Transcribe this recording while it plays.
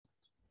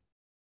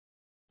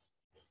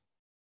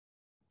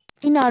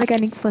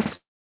Inorganic first.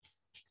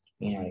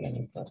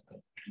 Inorganic first.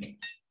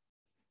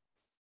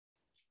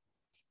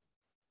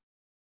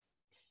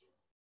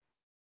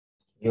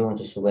 यो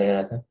हुन्छ sugar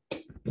हेर त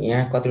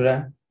यहाँ कतिवटा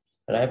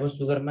राइबोस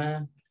सुगरमा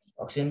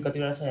अक्सिजन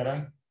कतिवटा छ हेर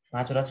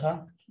 5 वटा छ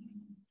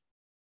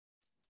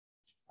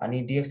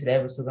अनि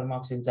डिओक्सिराइबोस सुगरमा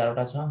अक्सिजन 4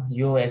 वटा छ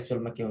यो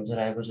एक्चुअलमा के हुन्छ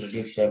राइबोस र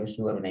डिओक्सिराइबोस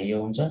सुगर भने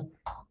यो हुन्छ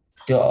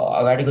त्यो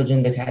अगाडिको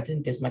जुन देखाएको थियो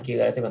नि त्यसमा के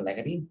गरेको थियो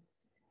भन्दाखेरि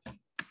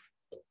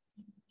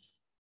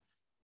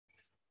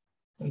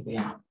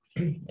यहाँ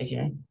एकछिन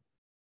है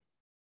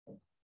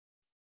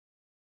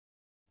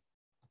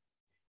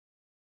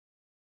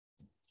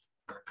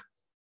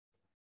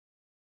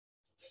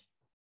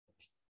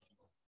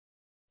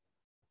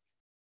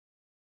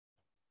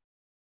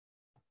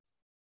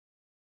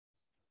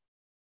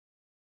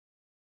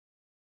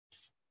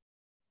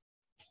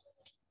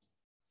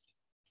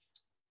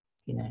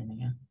किन हैन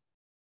यहाँ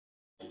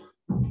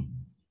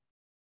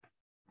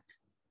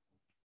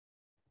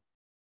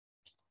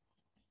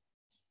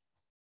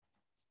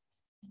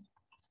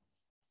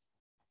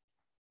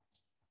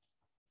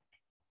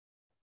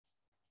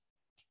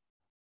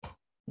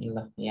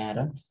ल यहाँ हेर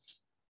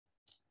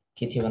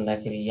के थियो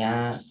भन्दाखेरि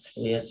यहाँ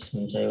एच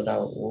हुन्छ एउटा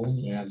ओ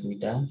यहाँ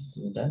दुईटा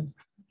तीनटा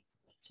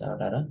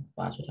चारवटा र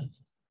पाँचवटा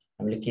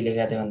हामीले के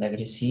लेखेका थियौं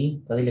भन्दाखेरि सी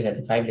कति लेखेका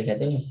थियौं 5 लेखेका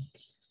थियौं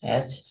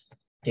एच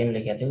 10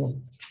 लेखेका थियौं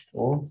ओ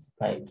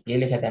 5 के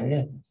लेखेका थियौं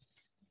हामीले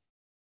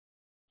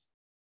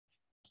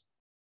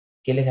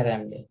के लेखेका थियौं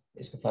हामीले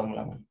यसको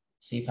फर्मुलामा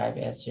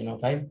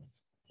C5H10O5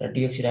 र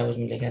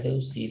डिओक्सिराइबोसमा लेखेका थियौं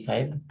C5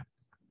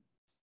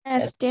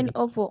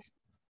 H10O4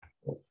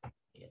 यस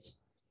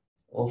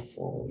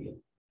O4 यो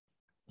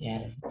यहाँ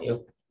 1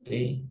 2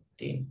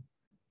 3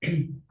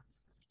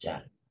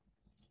 4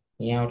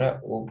 यहाँ एउटा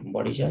ओ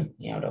बढी छ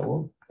यहाँ एउटा ओ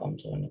कम छ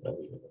भन्ने कुरा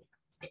बुझ्नु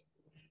पर्यो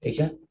ठीक छ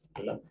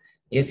ल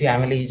यो थियो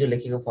हामीले हिजो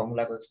लेखेको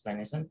फर्मुलाको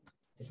एक्सप्लेनेसन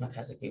त्यसमा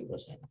खासै केही कुरो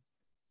छैन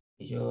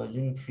हिजो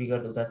जुन फिगर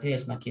देख्दा थिए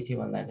यसमा के थियो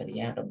भन्दाखेरि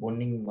यहाँ एउटा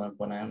बोन्डिङ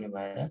बनाउने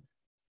भएर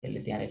यसले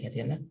त्यहाँ राखेको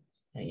थिएन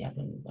अनि यहाँ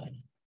पनि भएन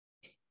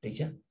ठीक छ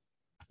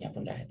यहाँ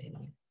पनि राखेको थिएन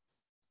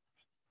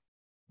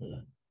ल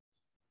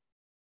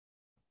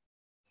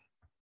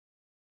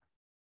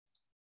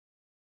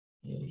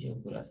यो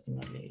कुरा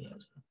तिमीहरूले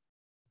हेरिहाल्छ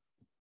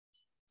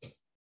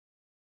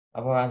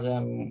अब आज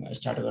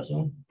स्टार्ट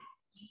गर्छौं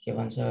के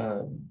भन्छ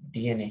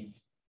डीएनए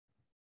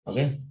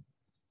ओके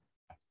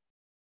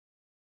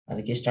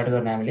आज के स्टार्ट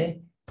गर्ने हामीले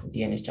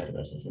डीएनए स्टार्ट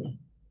गर्छौं सुन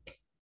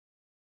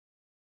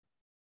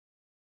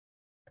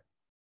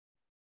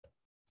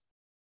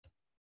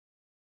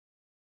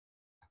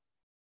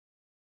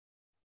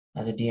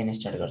आज डीएनए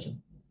स्टार्ट गर्छौं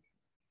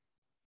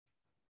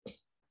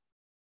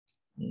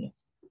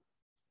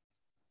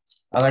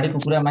अगाडिको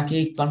कुरामा के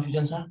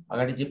कन्फ्युजन छ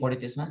अगाडि जे पढ्यो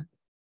त्यसमा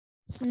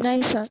नै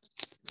सर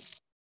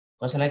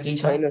कसैलाई केही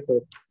छ छैन सर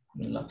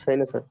ल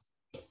छैन सर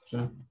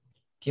सुन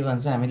के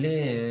भन्छ हामीले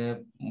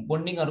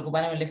बोन्डिङहरुको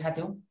बारेमा लेखेका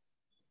थियौ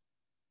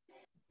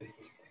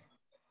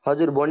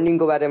हजुर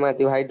बन्डिङको बारेमा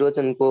त्यो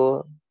हाइड्रोजनको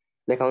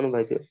देखाउनु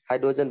भयो त्यो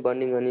हाइड्रोजन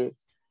बन्डिङ अनि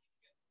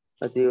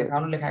त्यो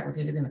लेखाउनु लेखाएको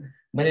थियो कि थिएन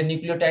मैले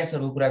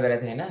न्यूक्लियोटाइड्सहरुको कुरा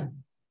गरेको थिएँ हैन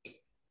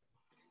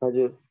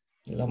हजुर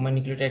ल म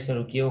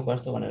न्यूक्लियोटाइड्सहरु के हो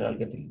कस्तो भनेर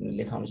अलिकति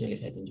लेखाउनु चाहिँ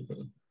लेखाइदिन्छु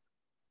फेरि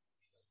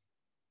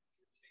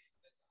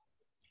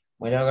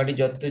मैले अगाडि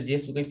जति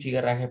जेसुकै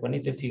फिगर राखे पनि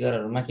त्यो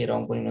फिगरहरुमा के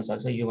रङ पनि हुन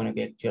सक्छ यो भनेको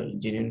एक्चुअल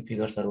जेन्युइन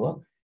फिगर्सहरु हो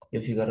यो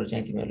फिगरहरु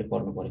चाहिँ तिमीहरुले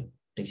पढ्नु पर्यो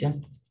ठीक छ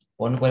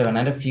पढ्नु पर्यो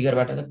भनेर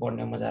फिगरबाट त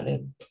पढ्ने मजाले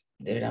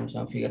धेरै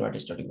राम्रोसँग फिगरबाट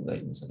स्टडी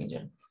गरिन सकिन्छ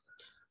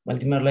मैले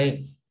तिमीहरुलाई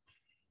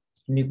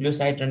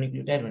न्यूक्लियोसाइड र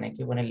न्यूक्लियोटाइड भने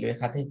के भनेर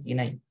लेखाएको थिएँ कि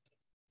नै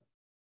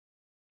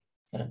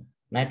तर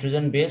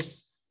नाइट्रोजन बेस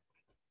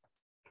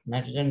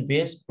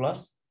प्लस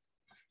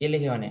के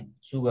लेख्यो भने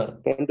सुगर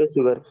पेन्टोज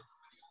सुगर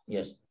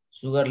यस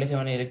सुगर लेख्यो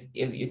भने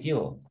यो के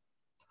हो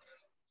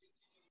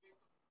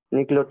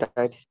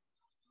न्यूक्लियोटाइड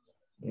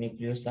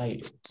न्यूक्लियोसाइड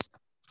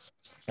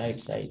साइड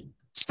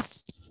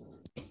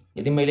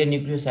यदि मैले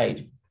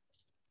न्यूक्लियोसाइड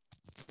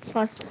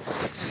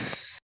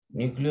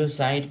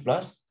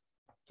प्लस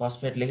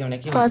फस्फेट लेख्यो भने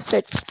के हुन्छ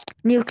फस्फेट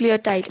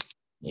न्यूक्लियोटाइड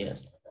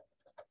यस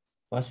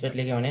फस्फेट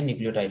लेख्यो भने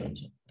न्यूक्लियोटाइड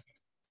हुन्छ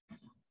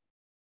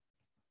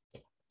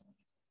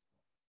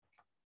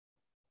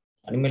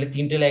अनि मैले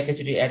तीनटैलाई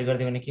एकैचोटी एड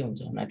गर्दिए भने के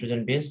हुन्छ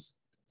nitrogen base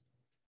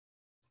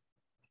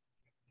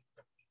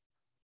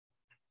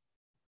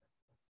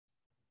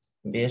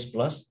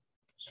plus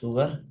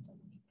sugar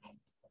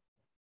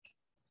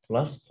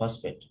plus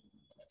phosphate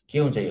के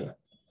हुन्छ यो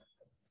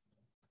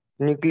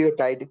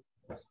न्यूक्लियोटाइड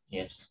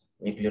यस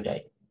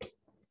न्यूक्लियोटाइड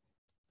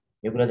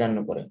यो कुरा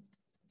जान्नु पर्यो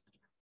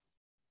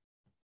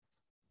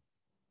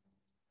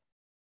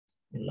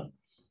ल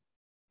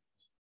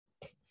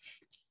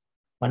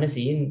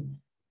भनेपछि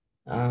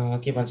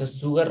के भन्छ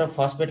सुगर र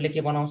फस्फेटले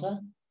के बनाउँछ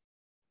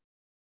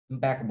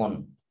ब्याकबोन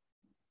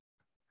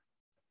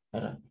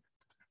र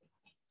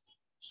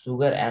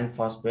सुगर एन्ड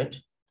फस्फेट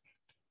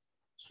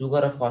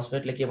सुगर र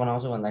फस्फेटले के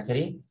बनाउँछ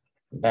भन्दाखेरि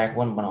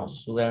ब्याकबोन बनाउँछ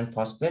sugar and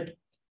phosphate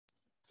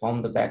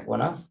form the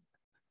backbone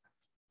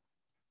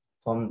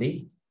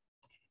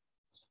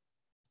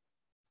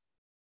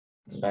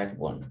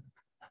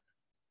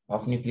of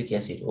of nucleic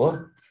acid हो।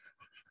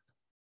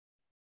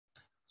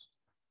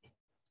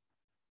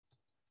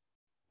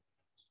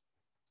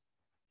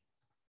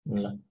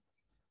 ल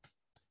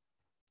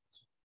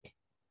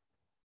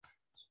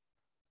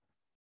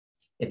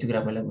यति कुरा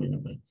पहिला बुझ्नु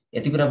पर्यो।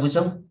 यति कुरा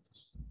बुझ्छौ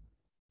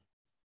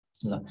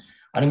ल।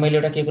 अनि मैले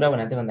एउटा के कुरा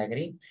भनेको थिएँ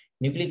भन्दाखेरि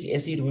न्यूक्लिक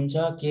एसिड हुन्छ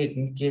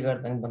के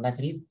गर्दा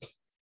भन्दाखेरि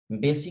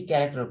बेसिक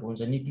क्यारेक्टरको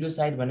हुन्छ।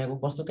 न्यूक्लियोसाइड भनेको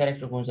कस्तो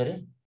क्यारेक्टरको हुन्छ रे?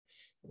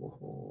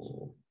 ओहो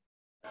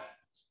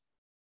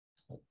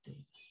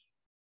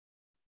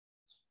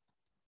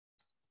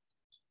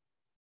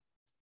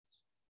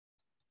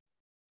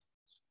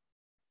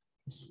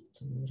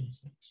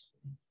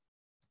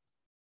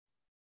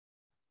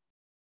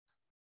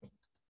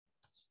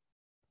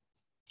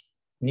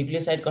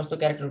न्यूक्लियोसाइड कस्तो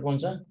क्यारेक्टरको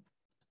हुन्छ?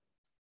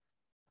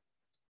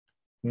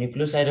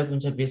 न्यूक्लियोसाइड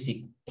हुन्छ बेसिक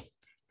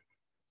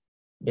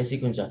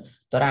बेसिक हुन्छ।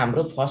 तर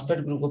हाम्रो फस्फेट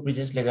ग्रुपको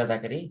प्रेजेन्सले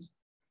गर्दाखेरि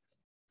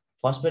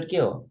फस्फेट के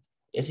हो?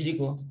 एसिडिक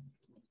हो।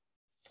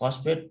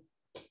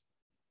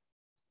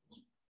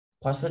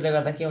 फस्फेटले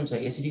गर्दा के हुन्छ?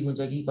 एसिडिक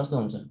हुन्छ कि कस्तो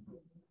हुन्छ?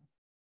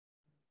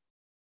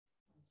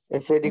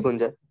 एसिडिक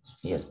हुन्छ।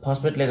 यस,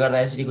 फस्फेटले गर्दा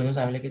एसिडिक हुन्छ।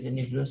 हामीले के चाहिँ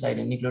न्यूक्लियोसाइड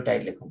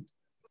न्यूक्लियोटाइड लेखौँ।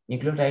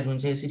 न्यूक्लियोटाइड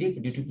हुन्छ acidic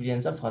due to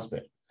presence of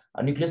phosphate.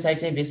 Nucleoside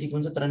चाहिँ बेसिक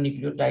हुन्छ तर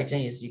न्यूक्लियोटाइड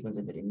चाहिँ एसिडिक हुन्छ।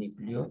 फेरि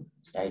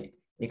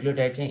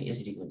न्यूक्लियोटाइड चाहिँ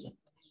एसिडिक हुन्छ।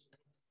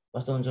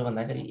 कस्तो हुन्छ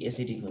भन्दाखेरि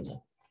एसिडिक हुन्छ।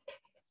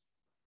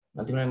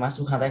 तिमीलाई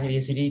मासु खाँदाखेरि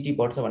एसिडिटी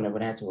बढ्छ भन्ने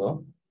भनेको छु हो,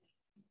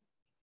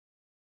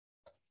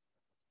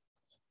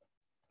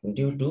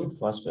 ड्यू टु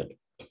फस्फेट।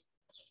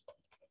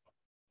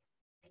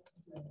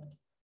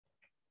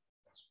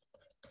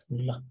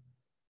 ल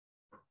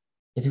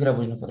यति कुरा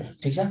बुझ्नु पर्यो,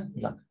 ठिक छ।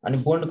 ल अनि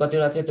बोन्ड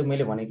कतिवटा थियो त्यो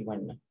मैले भने कि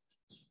भनिनँ।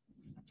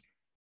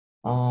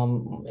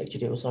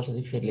 एकचोटि अब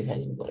सरस्वती फेरि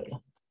लेखाइदिनु पर्यो।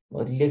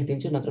 ल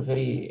लेखिदिन्छु, नत्र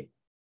फेरि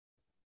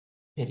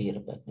हेर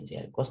ब्याक हुन्छ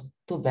यार,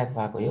 कस्तो ब्याक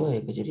भएको हो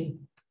एकैचोटि।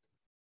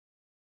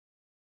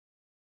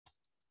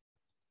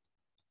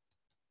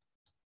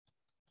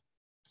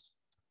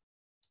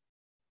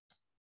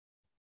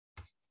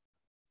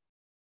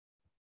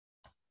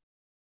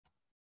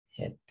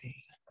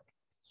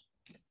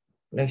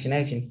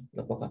 एकछिन ल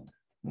पक्का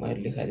मैले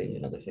लेखाइदिन्छु,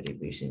 नत्र फेरि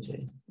बिर्सिन्छु।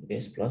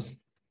 Base plus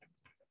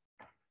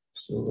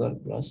sugar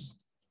plus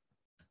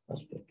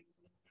phosphate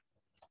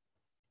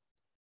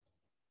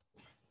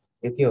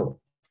यो के हो?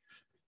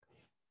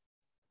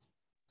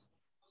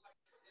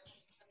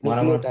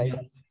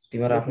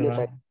 तिम्रो आफ्नो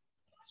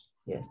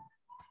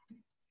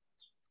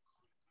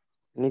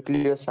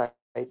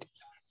न्यूक्लियोसाइड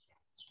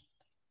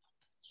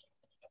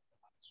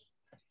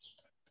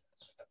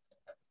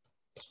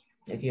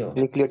यो के हो?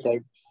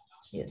 न्यूक्लियोटाइड।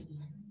 यस,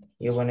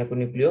 यो भनेको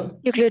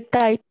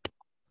न्यूक्लियोटाइड।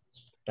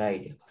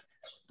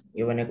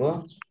 यो भनेको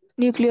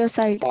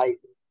न्यूक्लियोसाइड।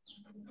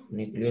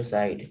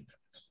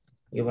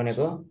 यो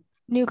भनेको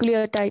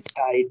न्यूक्लियोटाइड।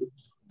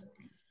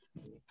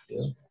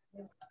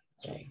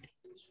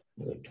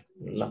 गुड।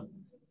 ल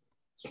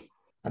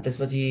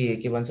त्यसपछि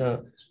के भन्छ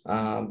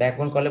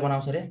ब्याकबोन कसले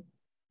बनाउँछ रे?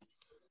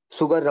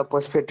 सुगर र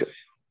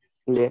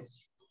फस्फेटले।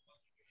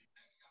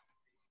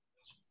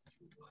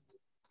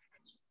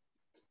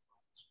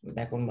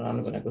 ब्याकबोन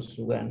बनाउनु भनेको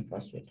सुगर एन्ड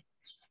फस्फेट।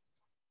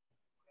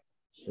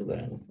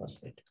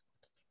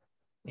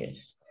 यस,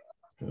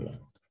 ल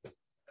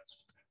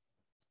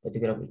यति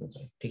कुरा बुझ्नु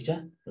पर्यो, ठिक छ।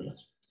 ल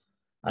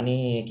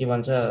अनि के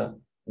भन्छ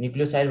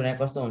न्यूक्लियोसाइड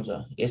भनेको कस्तो हुन्छ?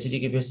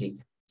 एसिडिक कि बेसिक?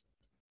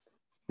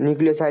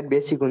 न्यूक्लियोसाइड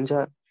बेसिक हुन्छ।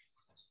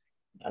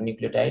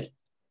 Nucleotide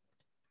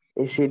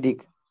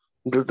acidic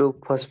due to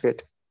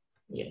phosphate.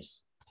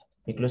 Yes,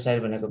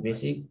 nucleoside भनेको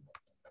बेसिक,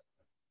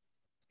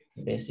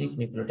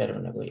 न्यूक्लियोटाइड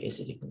भनेको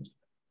एसिडिक हुन्छ।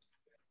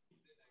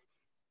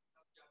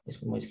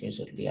 यसको म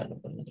स्क्रिनशट लिइहाल्नु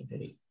पर्ने थियो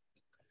फेरि।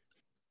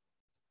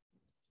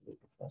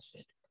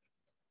 फस्फेट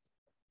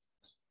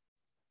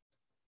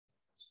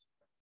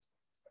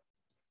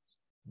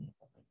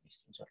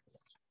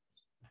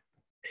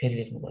फेरि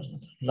लेख्नुपर्छ।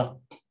 ल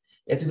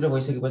यति कुरा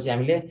भइसकेपछि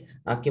हामीले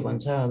के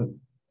भन्छ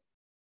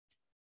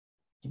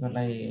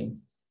तिमीहरूलाई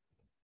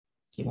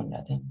के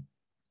भनिरहेको थिएँ,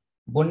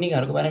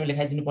 बोन्डिङहरूको बारेमा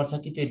लेखाइदिनु पर्छ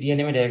कि त्यो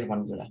डिएनएमै डाइरेक्ट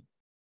भन्नु होला?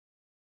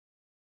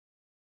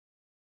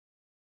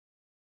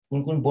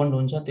 कुन बोन्ड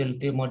हुन्छ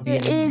त्यो म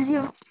डिएनए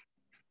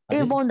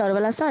ए बोन्डहरु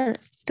वाला सर,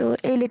 त्यो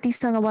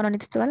एलेटिससँग बनाउने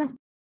त्यस्तो वाला।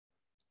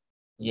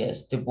 यस,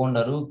 त्यो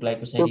बोन्डहरु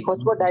ग्लाइकोसाइडिक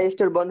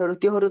फस्फोडाइएस्टर बोन्डहरु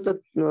त्योहरु त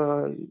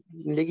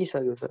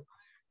लेखिसक्यो सर।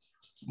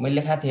 मैले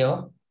लेखाएको थिएँ हो,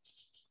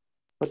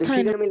 त्यो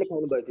फिगरमै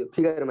लेखाउनु भयो। त्यो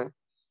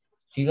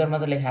फिगरमा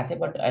त लेखाएको थिएँ,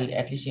 बट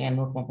एटलिस्ट यहाँ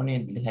नोटमा पनि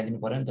लेखाइदिनु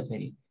पर्यो नि त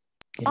फेरि।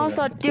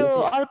 सर त्यो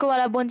अर्को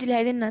वाला बोन्ड चाहिँ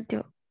ल्याइदिनु न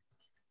त्यो।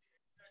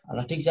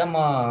 ल ठिक छ, म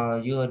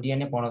यो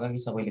डिएनए पढ्दा कि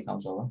सबै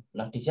लेखाउँछु अब।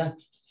 ल ठिक छ।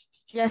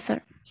 यस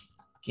सर।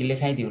 के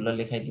लेखाइदिउ? ल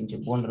लेखाइदिन्छु।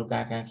 बोन्डहरु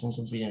कहाँ कुन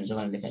प्रेजेन्ट हुन्छ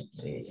भनेर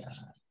लेखाइदिन्छु। अरे यार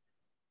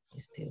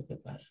यस्तै हो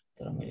पेपर,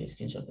 तर मैले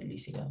स्क्रिनशट त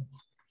लिइसकेँ।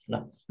 ल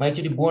म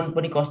एकचोटि बोन्ड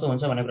पनि कस्तो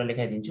हुन्छ भनेर कुरा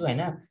लेखाइदिन्छु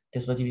हैन,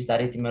 त्यसपछि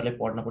बिस्तारै तिमीहरूले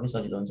पढ्न पनि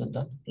सजिलो हुन्छ नि त।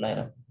 ल हेर,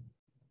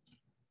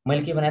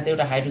 मैले के भनेको थिएँ,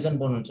 एउटा हाइड्रोजन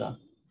बोन्ड हुन्छ,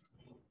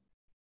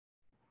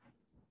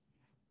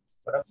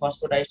 एउटा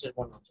फस्फोडाइएस्टर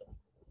बोन्ड हुन्छ।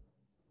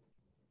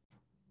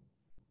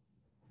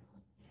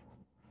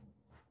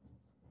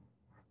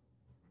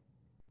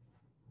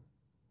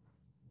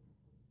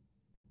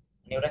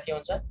 एउटा के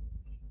हुन्छ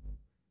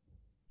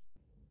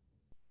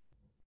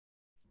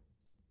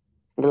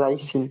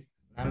ग्लाइसिन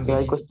नाम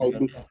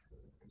ग्लाइकोसाइडिक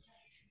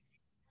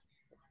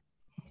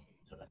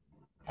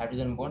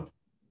हाइड्रोजन बोन्ड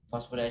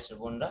फस्फोडाइस्टर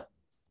बोन्ड र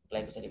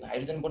ग्लाइकोसाइडिक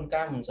हाइड्रोजन बोन्ड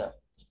कहाँ हुन्छ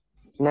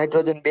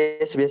नाइट्रोजन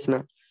बेसमा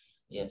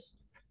यस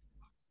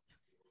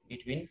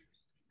बिट्विन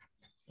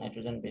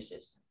नाइट्रोजन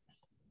बेसेस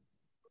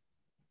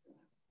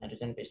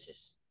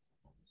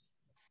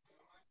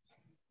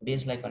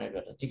बेसलाई कनेक्ट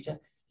गर्छ ठीक छ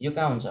यो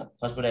कहाँ हुन्छ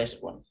फस्फोडाइस्टर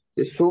बोन्ड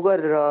त्यो सुगर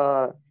र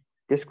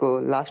त्यसको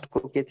लास्टको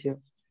के थियो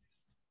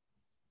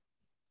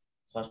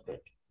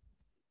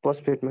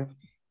फस्फेटमा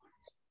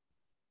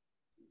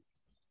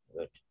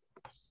वेट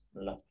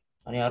ल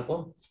अनि अर्को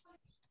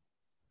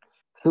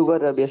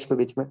सुगर र बेसको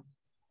बीचमा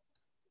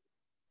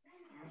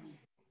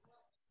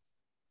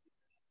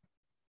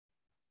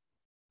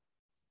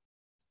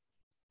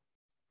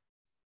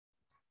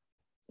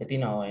यति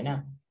न हो हैन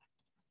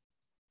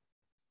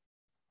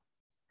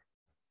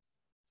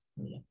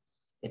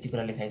यति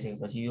कुरा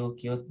लेखाइसकेपछि यो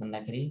के हो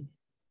भन्दाखेरि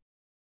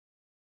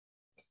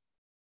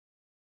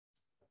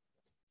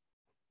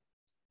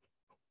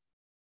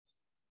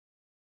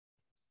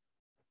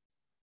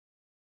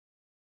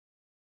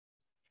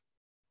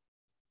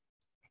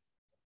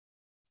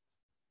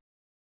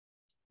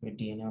यो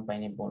DNA मा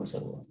पाइने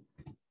बोन्ड्सहरु हो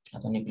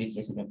अथवा न्यूक्लिक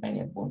एसिडमा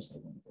पाइने बोन्ड्सहरु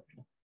भन्नुपर्छ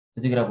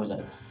त्यति कुरा बुझ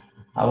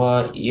अब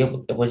यो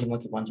पछि म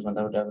के भन्छु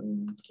भन्दा एउटा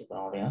के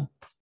बनाउने हो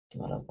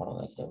तिमीहरुलाई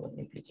पढाउँदाखेरि अब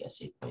न्यूक्लिक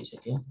एसिड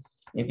भइसक्यो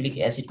न्यूक्लिक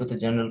एसिडको त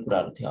जनरल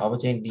कुराहरु थियो अब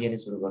चाहिँ DNA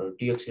सुरु गरौँ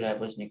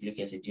डिओक्सिराइबोस न्यूक्लिक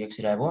एसिड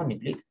डिओक्सिराइबो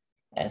न्यूक्लिक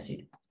एसिड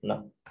ल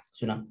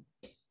सुन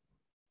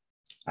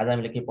आज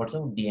हामीले के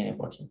पढ्छौं DNA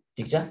पढ्छौं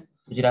ठीक छ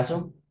बुझिराछौ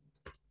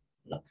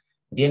ल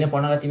DNA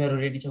पढ्नलाई तिमीहरु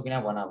रेडी छौ किन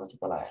भन अब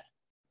चुप लाएर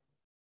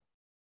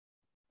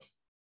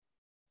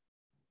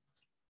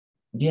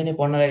DNA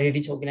पढ्नलाई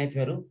रेडी छौ किन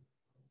तिमीहरु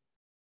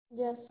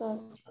यस सर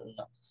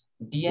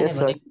DNA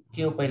भने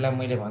के हो पहिला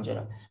मैले भन्छु र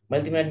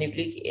मैले तिमीलाई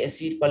न्यूक्लिक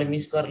एसिड कसले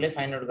मिस गरेर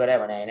फाइन्ड आउट गरे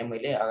भने हैन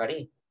मैले अगाडि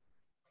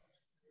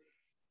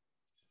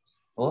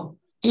हो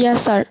यस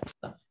सर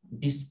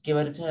दिस के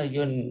भन्छ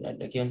यो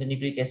के भन्छ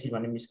न्यूक्लिक एसिड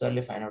भन्ने मिस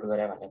गरेर फाइन्ड आउट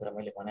गरे भन्ने कुरा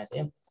मैले भनेको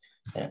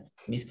थिएँ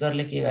मिस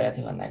गरेर के गरेको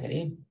थियो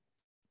भन्दाखेरि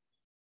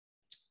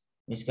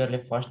मिस गरेर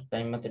फर्स्ट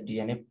टाइममा त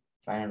DNA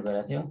फाइन्ड आउट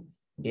गरेको थियो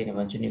DNA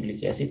भन्छ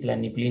न्यूक्लिक एसिड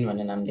त्यसलाई न्यूक्लिन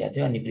भन्ने नाम दिएको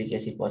थियो न्यूक्लिक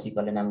एसिड पछि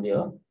कसले नाम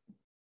दियो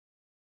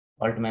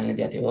अल्टम्यानले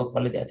दिएको थियो हो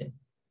कसले दिएको थियो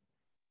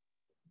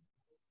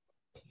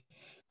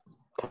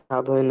थाहा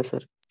भएन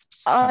सर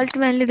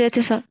अल्टम्यानले दिएको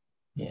थियो सर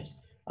यस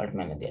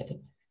अल्टम्यानले दिएको थियो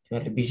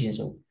तिमीहरुले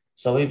बिर्सिन्छौ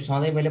सबै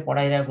सधैँ मैले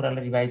पढाइरहेको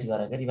कुरालाई रिभाइज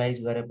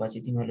रिभाइज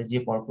गरेपछि तिमीहरुले जे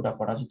कुरा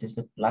पढाउँछु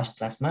त्यसले लास्ट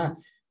क्लासमा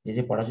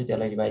जे पढाउँछु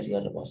त्यसलाई रिभाइज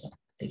गरेर बस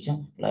ठीक छ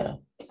ल र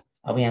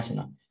अब यहाँ सुन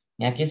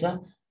यहाँ के छ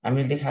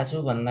हामीले देखाएको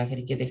छु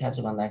भन्दाखेरि के देखाएको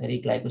छु भन्दाखेरि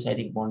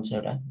ग्लाइकोसाइडिक बोन्ड छ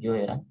एउटा यो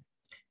हेर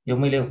यो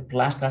मैले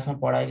क्लासमा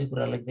पढाएकै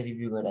कुरालाई त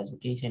रिभ्यु गरिरहेको छु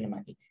केही छैन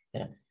माथि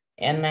हेर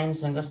N9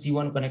 सँग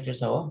C1 कनेक्टेड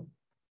छ हो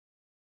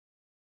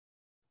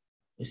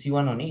यो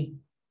C1 हो नि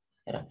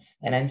हेर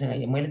N9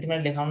 सँग मैले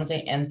तिमीलाई लेखाउन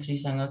चाहिँ N3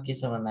 सँग के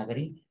छ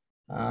भन्दाखेरि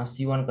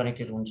C1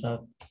 कनेक्टेड हुन्छ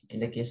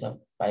यसले के छ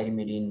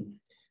पाइरिमिडिन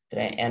तर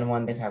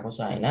N1 देखाएको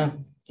छ हैन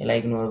यसलाई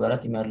इग्नोर गर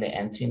तिमीहरुले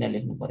N3 नै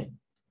लेख्नु पर्यो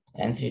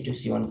N3 to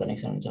C1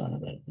 कनेक्सन हुन्छ भन्ने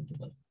कुरा लेख्नु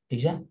पर्यो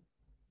ठीक छ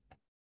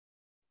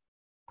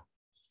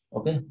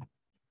ओके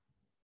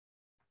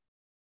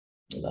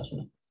ल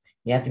सुन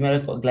यहाँ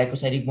तिमीहरु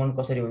ग्लाइकोसाइडिक बोन्ड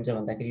कसरी हुन्छ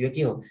भन्दाखेरि यो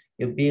के हो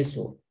यो बेस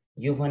हो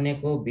यो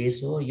भनेको बेस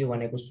हो यो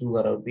भनेको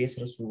सुगर हो बेस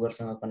र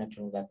सुगरसँग कनेक्ट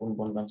हुँदा कुन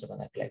बोन्ड बन्छ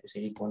भन्दा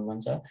ग्लाइकोसाइडिक बोन्ड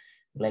बन्छ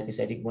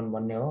ग्लाइकोसाइडिक बोन्ड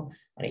बन्ने हो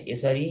अनि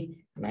यसरी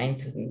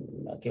 9th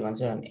के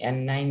भन्छ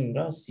N9 र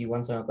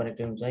C1 सँग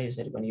कनेक्टेड हुन्छ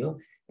यसरी पनि यो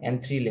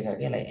N3 लेखा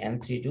के यसलाई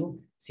N3 to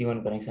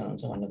C1 कनेक्सन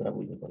हुन्छ भन्ने कुरा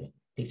बुझ्नु पर्यो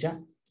ठीक छ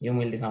यो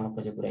मैले देखाउन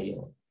खोजेको कुरा यो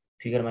हो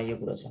फिगरमा यो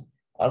कुरा छ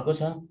अर्को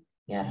छ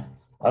यहाँ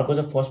अर्को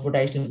चाहिँ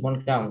फस्फोडाइस्टर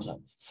बोन्ड कहाँ हुन्छ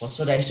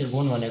फस्फोडाइस्टर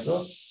बोन्ड भनेको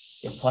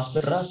यो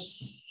फस्फेट र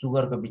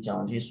सुगरको बीचमा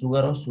हुन्छ यो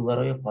सुगर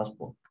हो यो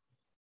फस्फो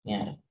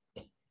यहाँ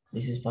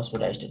दिस इज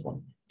फस्फोडाइस्टर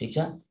बोन्ड ठीक छ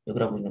यो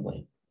कुरा बुझ्नु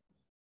पर्यो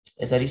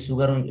यसरी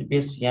सुगर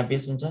बेस यहाँ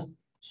बेस हुन्छ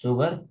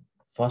सुगर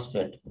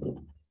फस्फेट ग्रुप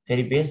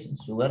फेरि बेस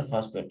सुगर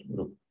फस्फेट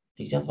ग्रुप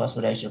ठीक छ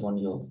फस्फोडाइस्टर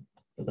बोन्ड यो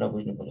कुरा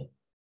बुझ्नु पर्यो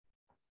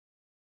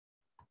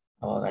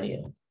अब अगाडि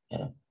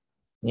हेर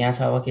यहाँ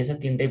छ अब के छ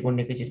तीनटै बोन्ड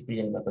एकैचोटि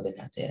रिप्रेजेन्ट भएको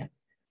देखाएको छ हेर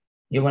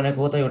यो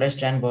भनेको त एउटा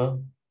स्ट्रान्ड भयो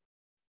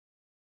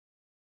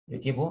यो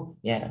के भयो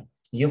यहाँ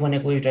यो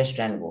भनेको एउटा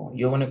स्ट्रान्ड भयो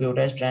यो भनेको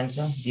एउटा स्ट्रान्ड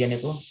छ DNA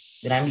को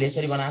जुन हामीले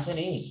यसरी बनाएको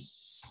नि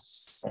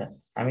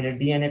हामीले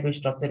DNA को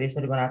स्ट्रक्चर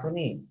यसरी बनाएको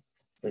नि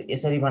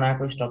यसरी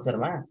बनाएको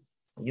स्ट्रक्चरमा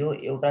यो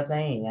एउटा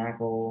चाहिँ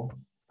यहाँको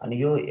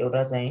अनि यो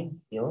एउटा चाहिँ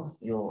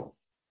यो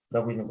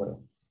र बुझ्नु पर्यो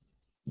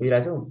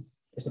बुझिरहेछौ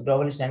यस्तो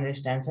डबल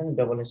स्ट्यान्ड छ नि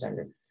डबल स्ट्यान्ड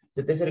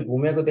त्यो त्यसरी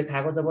घुमेको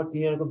देखाएको छ बट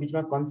तिनीहरुको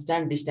बीचमा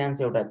कन्स्ट्यान्ट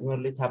डिस्टेन्स एउटा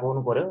तिमीहरुले थाहा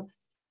पाउनु पर्यो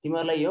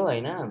तिमीहरुलाई यो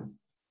हैन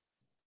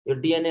यो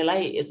DNA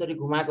लाई यसरी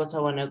घुमाएको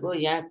छ भनेको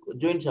यहाँ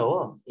जोइन्ट छ हो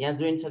यहाँ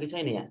जोइन्ट छ कि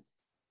छैन यहाँ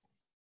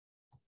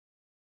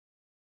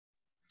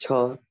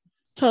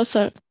छ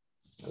सर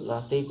ल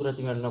त्यही कुरा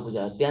तिमीहरु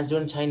नबुझा त्यहाँ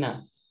जोइन्ट छैन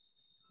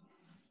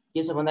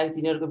के छ भन्दाखेरि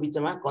तिनीहरुको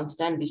बीचमा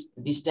कन्स्ट्यान्ट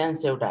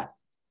डिस्टेन्स एउटा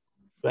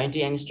 20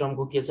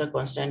 एंगस्ट्रमको के छ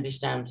कन्स्ट्यान्ट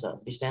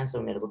डिस्टेन्स छ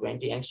उनीहरुको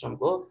 20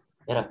 एंगस्ट्रमको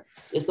हेर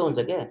यस्तो हुन्छ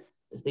के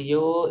जस्तै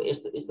यो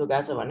यस्तो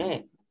गएको छ भने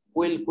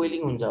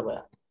कोइलिङ हुन्छ अब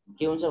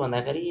के हुन्छ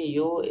भन्दाखेरि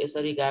यो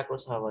यसरी गएको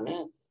छ भने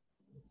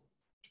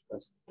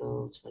कस्तो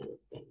छ यो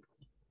पेन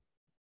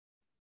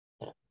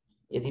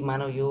यदि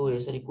मानौ यो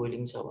यसरी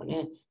कोइलिङ छ भने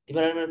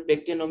तिमीहरुले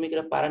प्लेक्टोनोमिक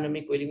र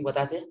पारानोमिक कोइलिङ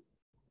बताथे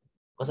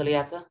कसैले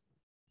याद छ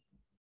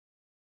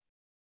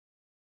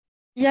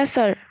यस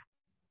सर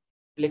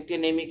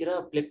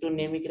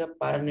प्लेक्टोनेमिक र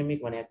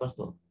पारानोमिक भने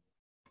कस्तो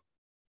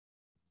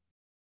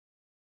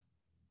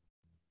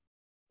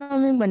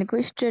नोमिक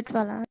भनेको स्ट्रेट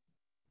वाला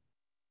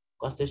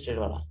कस्तो स्ट्रेट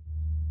वाला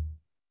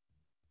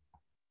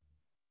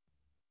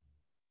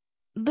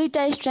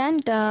दुईटा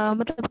स्ट्रान्ड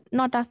मतलब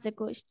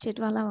नटासेको स्ट्रेट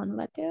वाला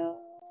भन्नुभएको थियो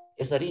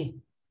यसरी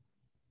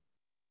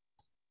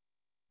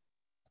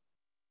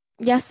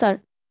यस सर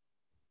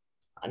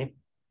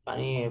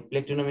अनि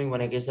प्लेक्टोनोमिक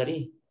भनेको यसरी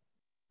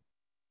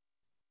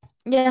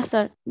यस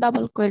सर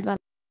डबल कोइल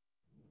वाला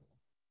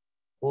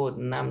हो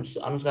नाम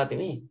अनुष्का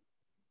तिमी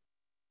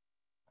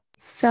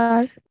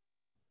सर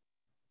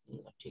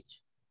ठीक छ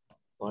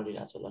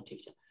पढिरा छ ल ठीक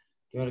छ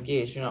तिमीहरु के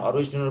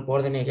अरु स्टुडेन्टहरु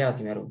पढ्दैन क्या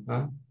तिमीहरु ह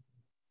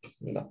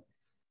ल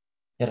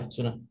हेर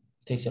सुन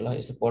ठीक छ ल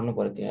यसो पढ्नु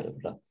पर्यो तिमीहरु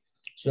ल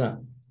सुन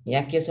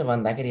यहाँ के छ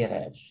भन्दाखेरि हेर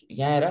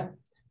यहाँ हेर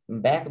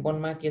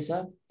ब्याकबोनमा के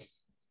छ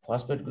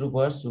फस्फेट ग्रुप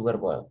भयो सुगर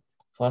भयो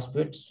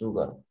फस्फेट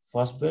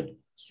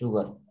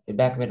सुगर यो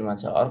ब्याकबोनमा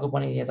छ अर्को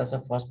पनि यता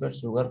छ फस्फेट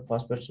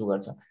सुगर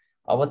छ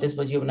अब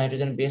त्यसपछि यो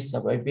नाइट्रोजन बेस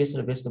छ भयो बेस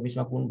र बेसको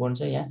बीचमा कुन बोन्ड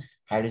छ यहाँ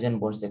हाइड्रोजन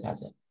बोन्ड देखाएको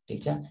छ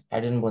ठीक छ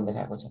हाइड्रोजन बोन्ड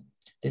देखाएको छ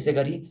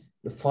त्यसैगरी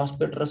यो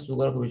फस्फेट र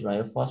सुगरको बीचमा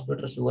यो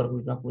फस्फेट र सुगरको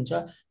बीचमा कुन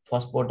छ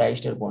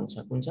फस्फोडाइस्टर बोन्ड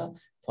छ कुन छ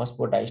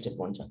फस्फोडाइस्टर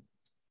बोन्ड छ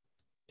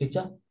ठीक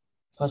छ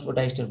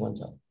फस्फोडाइस्टर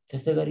बोन्ड छ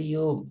त्यसैगरी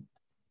यो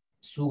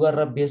सुगर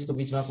र बेसको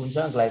बीचमा कुन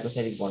छ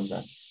ग्लाइकोसाइडिक बोन्ड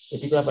छ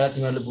यति कुरा पहिला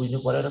तिमीहरुले बुझ्नु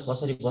पर्यो र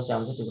कसरी बस्या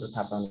हुन्छ त्यो कुरा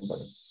थाहा पाउनु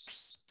पर्यो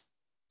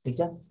ठीक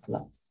छ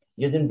ल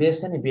यो जुन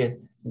बेस छ नि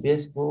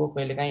बेसको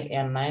कहिलेकाहीँ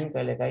N9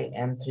 कहिलेकाहीँ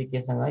N3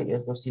 केसँग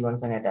यसको C1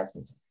 सँग एट्याच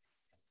हुन्छ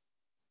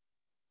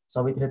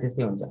सबैतिर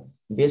त्यस्तै हुन्छ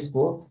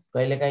बेसको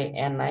कहिलेकाहीँ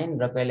N9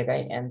 र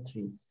कहिलेकाहीँ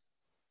N3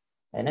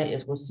 हैन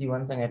यसको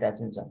C1 सँग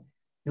एट्याच हुन्छ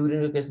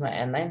प्युरिनको केसमा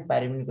N9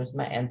 पाइरिमिनको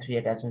केसमा N3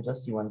 एट्याच हुन्छ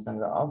C1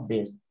 सँग अफ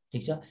बेस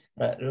ठीक छ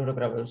र एउटा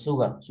कुरा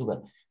सुगर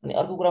अनि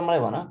अर्को कुरा मलाई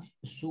भन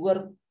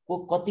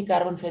सुगरको कति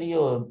कार्बन फेरि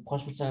यो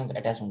फस्फेट सँग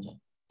एट्याच हुन्छ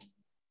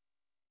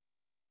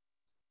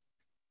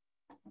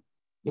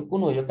यो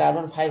कुन हो यो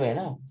कार्बन 5 हैन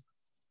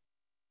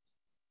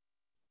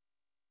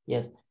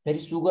यस फेरि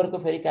सुगरको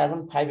फेरि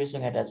कार्बन 5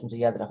 यससँग एट्याच हुन्छ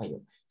याद राख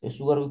यो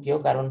सुगरको के हो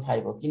कार्बन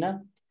 5 हो किन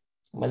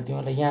मैले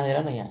तिमीलाई यहाँ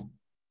हेर न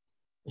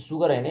यहाँ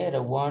सुगर हैन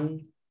र 1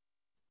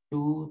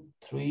 2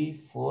 3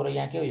 4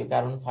 यहाँ के हो यो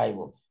कार्बन 5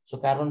 हो सो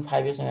कार्बन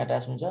 5 यससँग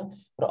एट्याच हुन्छ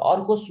र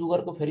अर्को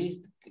सुगरको फेरि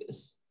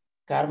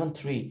कार्बन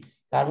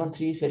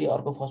 3 फेरि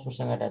अर्को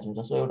फस्फेटसँग एट्याच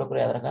हुन्छ सो एउटा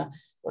कुरा याद राख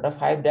एउटा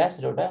 5 ड्याश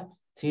र एउटा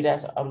 3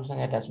 ड्याश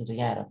अरुसँग एट्याच हुन्छ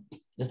यहाँ हेर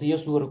जस्तै यो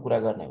सुगरको कुरा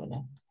गर्ने भने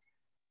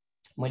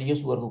मैले यो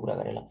सुगरको कुरा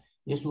गरे ल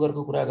यो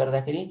सुगरको कुरा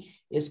गर्दाखेरि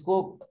यसको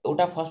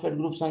एउटा फस्फेट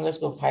ग्रुपसँग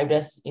यसको 5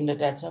 ड्याश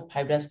एट्याच छ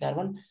 5 ड्याश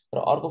कार्बन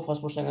र अर्को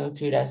फस्फेटसँग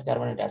 3 ड्याश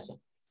कार्बन एट्याच छ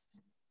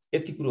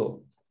यति कुरो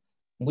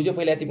हो बुझ्यो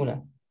पहिला यति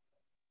पुनः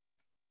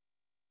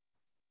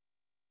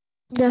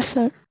यस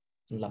सर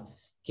ल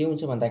के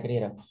हुन्छ भन्दाखेरि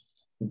हेर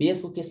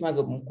बेसको केसमा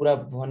कुरा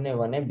भन्ने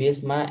भने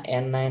बेसमा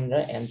N9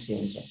 र N3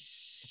 हुन्छ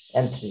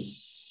N3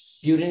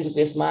 प्युरिनको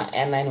केसमा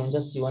N9 हुन्छ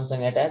C1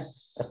 सँग एट्याच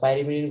र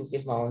पाइरिमिडीनको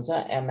केसमा हुन्छ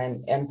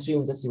N3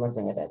 हुन्छ C1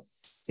 सँग एट्याच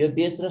यो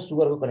बेस र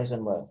सुगरको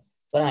कनेक्सन भयो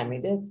तर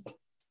हामीले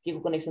के को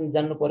कनेक्सन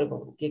जान्नु पर्यो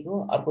के को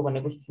अर्को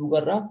भनेको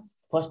सुगर र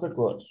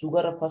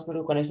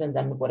फस्फेटको कनेक्सन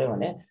जान्नु पर्यो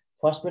भने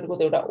फस्फेटको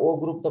त एउटा O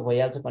ग्रुप त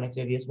भइहाल्छ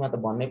कनेक्टेड यसमा त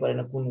भन्नै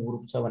परेन कुन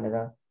ग्रुप छ भनेर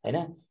हैन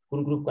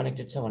कुन ग्रुप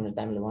कनेक्टेड छ भनेर त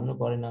हामीले भन्नु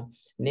परेन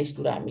नेक्स्ट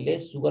कुरा हामीले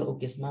सुगरको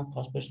केसमा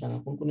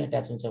फस्फेटसँग कुन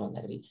एट्याच हुन्छ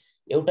भन्दाखेरि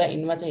एउटा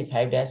इनमा चाहिँ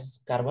 5 dash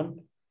carbon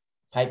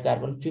 5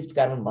 carbon 5th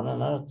carbon भन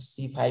न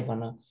C5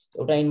 भन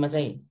एउटा इनमा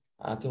चाहिँ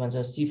के भन्छ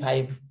C5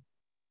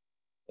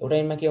 एउटा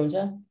इनमा के हुन्छ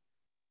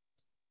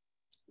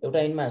एउटा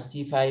इनमा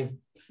C5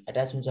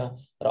 एट्याच हुन्छ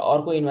र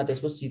अर्को इनमा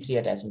त्यसको C3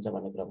 एट्याच हुन्छ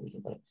भन्ने कुरा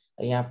बुझ्नु पर्यो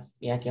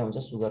यहाँ के हुन्छ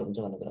सुगर हुन्छ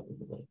भन्ने कुरा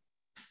बुझ्नु पर्यो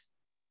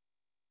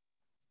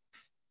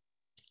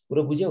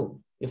पुरो बुझ्यौ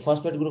यो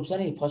फस्फेट ग्रुप छ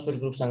नि फस्फेट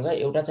ग्रुपसँग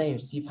एउटा चाहिँ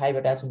C5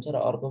 एट्याच हुन्छ र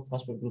अर्को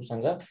फस्फेट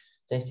ग्रुपसँग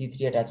चाहिँ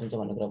C3 एट्याच हुन्छ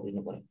भन्ने कुरा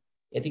बुझ्नु पर्यो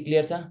यति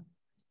क्लियर छ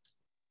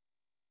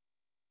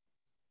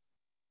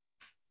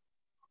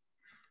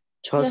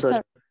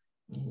सर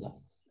ल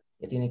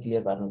यति नै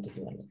क्लियर पार्नु त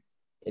तिमीहरुले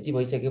यति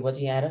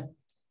भइसकेपछि यहाँ हेर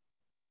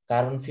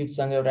कार्बन 5th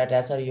सँग एउटा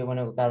एट्याच छ र यो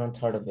भनेको कार्बन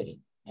 3rd हो फेरि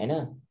हैन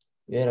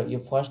यो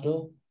फर्स्ट हो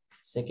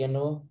सेकेन्ड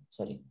हो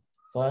सरी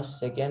फर्स्ट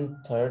सेकेन्ड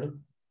थर्ड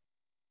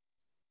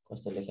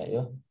कस्तो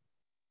लेखायो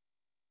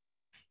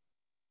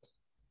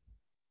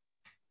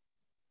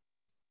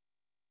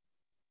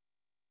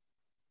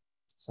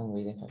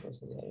सँगै देखाएको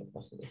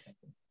कस्तो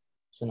देखाएको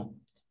सुन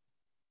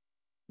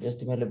जस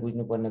तिमीहरुले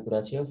बुझ्नु पर्ने कुरा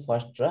थियो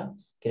फर्स्ट र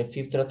के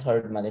 5th र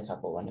 3rd मा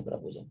देखाएको भन्ने कुरा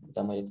बुझ्यौ त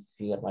मैले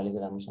फिगरमा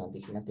लेखेर राम्रोसँग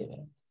देखिन त्यही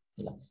भएर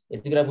ल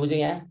यति कुरा बुझ्यौ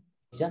यहाँ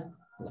ठीक छ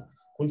ल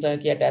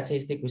कुनसँग के एट्याच छ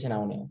यस्तै क्वेसन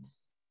आउने हो।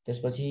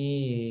 त्यसपछि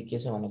के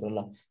छ भनेको ल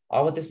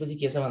अब त्यसपछि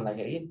के छ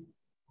भन्दाखेरि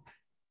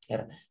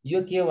हेर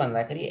यो के हो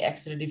भन्दाखेरि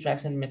एक्सरे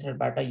डिफ्र्याक्सन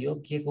मेथडबाट यो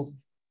के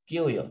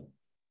हो यो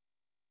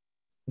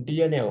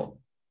डिएनए हो।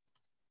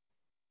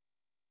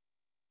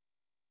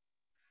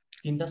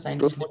 तीनटा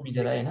साइन्टिस्टले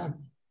मिलेर हैन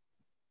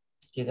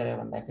के गरे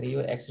भन्दाखेरि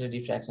यो एक्सरे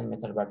डिफ्र्याक्सन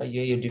मेथडबाट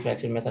यो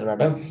डिफ्र्याक्सन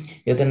मेथडबाट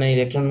यो त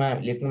इलेक्ट्रोन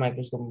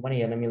माइक्रोस्कोपमा पनि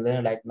हेर्न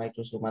मिल्दैन, लाइट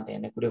माइक्रोस्कोपमा त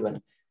हेर्ने कुरै भएन।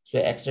 सो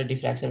एक्सरे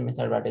डिफ्र्याक्सन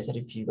मेथडबाट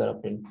यसरी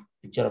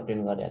पिक्चर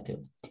अब्टेन गरेको थियो।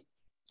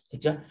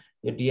 ठीक छ,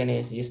 यो डिएनए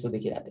यस्तो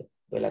देखिरहेको थियो।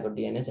 पहिलाको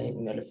डिएनए चाहिँ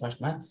उनीहरूले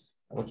फर्स्टमा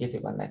अब के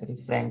थियो भन्दाखेरि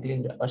फ्र्याङ्कलिन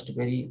र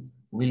अस्टबेरी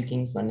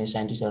विल्किन्स भन्ने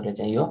साइन्टिस्टहरूले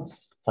चाहिँ यो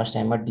फर्स्ट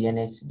टाइममा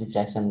डिएनए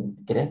डिफ्र्याक्सन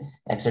के अरे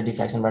एक्सरे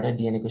डिफ्र्याक्सनबाट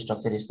डिएनएको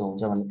स्ट्रक्चर यस्तो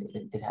हुन्छ भन्ने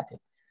देखाएको थियो।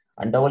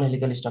 अनि डबल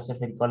हेलिकल स्ट्रक्चर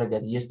फेरि कसले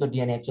दिएको थियो, यस्तो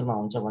डिएनए एक्चुअलमा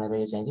हुन्छ भनेर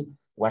यो चाहिँ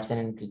वाटसन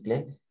एन्ड क्रिकले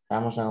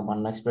राम्रोसँग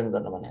भन्न एक्सप्लेन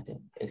गर्न भनेको थियो।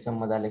 एकदम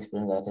मजाले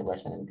एक्सप्लेन गरेको थियो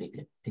वाटसन एन्ड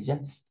क्रिकले। ठिक छ,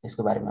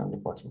 यसको बारेमा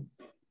हामीले पढ्छौँ।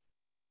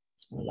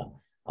 ल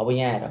अब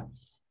यहाँ हेर,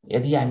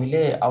 यदि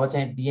हामीले अब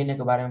चाहिँ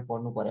डिएनएको बारेमा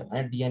पढ्नु पर्यो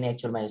भने डिएनए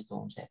एक्चुअलमा यस्तो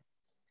हुन्छ,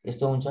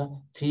 यस्तो हुन्छ।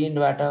 3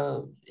 इन्डबाट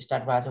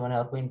स्टार्ट भएको छ भने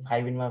अर्को इन्ड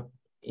 5 इन्डमा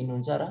इन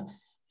हुन्छ र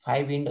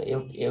 5 इन्ड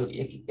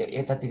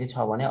यतातिर छ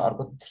भने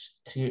अर्को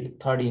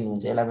थर्ड इन्ड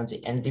हुन्छ। यसलाई भन्छ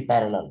एन्टी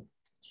प्यारलल।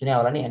 सुने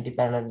होला नि anti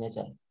parallel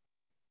nature.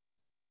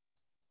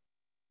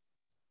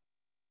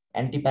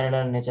 Anti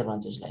parallel nature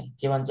भन्छ यसलाई।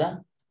 के भन्छ?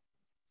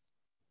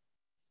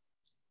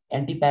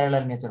 एन्टी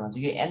प्यारलल नेचर भन्छ।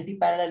 यो एन्टी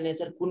प्यारलल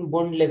नेचर कुन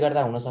बोन्डले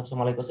गर्दा हुन सक्छ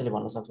मलाई कसैले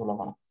भन्न सक्छ होला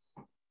भन?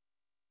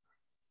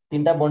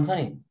 तीनटा बोन्ड छ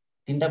नि,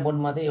 तीनटा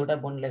बोन्ड मध्ये एउटा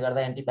बोन्डले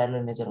गर्दा एन्टी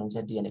प्यारलल नेचर हुन्छ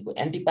डिएनए को।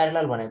 एन्टी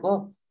प्यारलल भनेको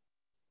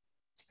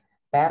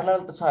प्यारलल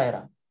त छ हेर,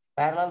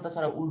 प्यारलल त छ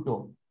र उल्टो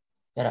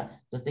हेर।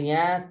 जस्तै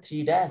यहाँ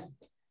 3 डैश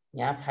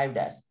यहाँ 5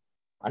 डैश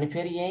अनि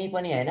फेरि यही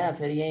पनि हैन,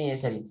 फेरि यही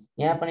यसरी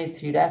यहाँ पनि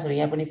 3 डैश र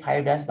यहाँ पनि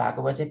 5 डैश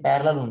भएको भए चाहिँ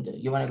प्यारलल हुन्थ्यो।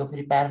 यो भनेको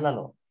फेरि प्यारलल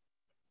हो।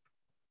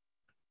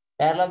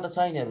 प्यारलल त छ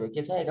यिनीहरु,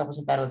 के छ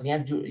एकापछि प्यारलल छ।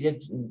 यहाँ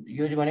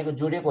यो भनेको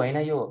जोडेको हैन।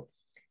 यो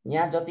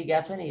यहाँ जति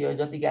ग्याप छ नि, यो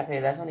जति ग्याप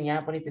हेरिरहेको छौ नि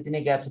यहाँ पनि त्यति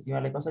नै ग्याप छ।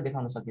 तिमीहरुले कसरी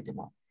देखाउन सक्यो त्यो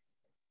म?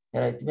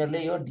 हेर तिमीहरुले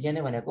यो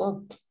डिएनए भनेको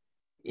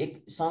एक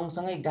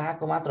सँगसँगै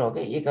गएको मात्र हो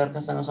के, एक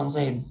अर्कासँग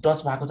सँगसँगै टच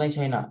भएको चाहिँ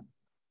छैन।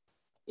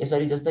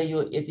 यसरी जस्तै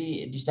यो यति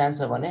डिस्टेन्स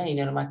छ भने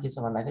यिनीहरुमा के छ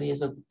भन्दाखेरि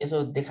यसो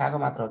देखाएको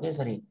मात्र हो के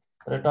यसरी,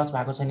 तर टच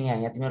भएको छैन।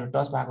 यहाँ तिमीहरु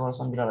टच भएको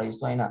सम्झिरा होला,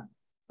 यस्तो हैन,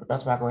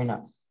 टच भएको हैन।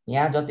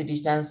 यहाँ जति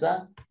डिस्टेन्स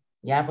छ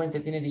यहाँ पनि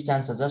त्यति नै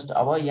डिस्टेन्स छ। जस्ट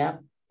अब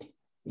यहाँ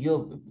यो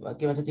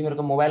के भन्छ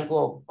तिमीहरुको मोबाइलको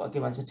के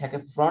भन्छ ठ्याक्कै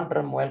फ्रन्ट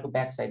र मोबाइलको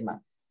ब्याक साइडमा,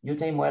 यो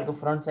चाहिँ मोबाइलको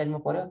फ्रन्ट साइडमा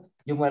पर्यो,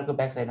 यो मोबाइलको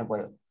ब्याक साइडमा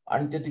पर्यो।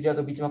 अनि त्यो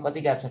दुईटाको बीचमा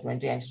कति ग्याप छ?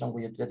 20 एङ्स्ट्रमको।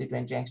 यो जति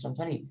 20 एङ्स्ट्रम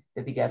छ नि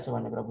त्यति ग्याप छ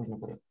भन्ने कुरा बुझ्नु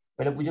पर्यो।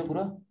 पहिला बुझ्यो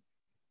कुरो?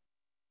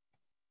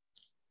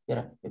 हेर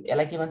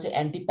यसलाई के भन्छ?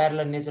 एन्टी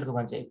प्यारलल नेचरको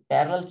भन्छ।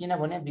 प्यारलल किन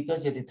भने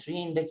बिकज यदि 3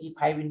 इन्डदेखि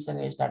 5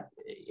 इन्डसँग स्टार्ट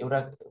एउटा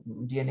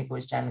डिएनए को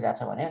स्ट्यान्ड गएको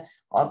छ भने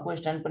अर्को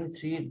स्ट्यान्ड पनि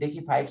 3 देखि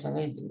 5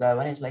 सँगै गयो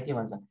भने यसलाई के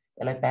भन्छ?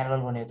 यसलाई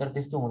प्यारलल भन्यो। तर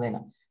त्यस्तो हुँदैन।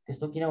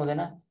 त्यस्तो किन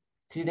हुँदैन?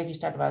 3 देखि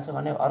स्टार्ट भएको छ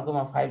भने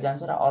अर्कोमा 5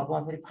 जान्छ र अर्कोमा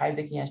फेरि 5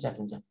 देखि यहाँ स्टार्ट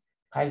हुन्छ,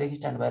 5 देखि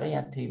स्टार्ट भएर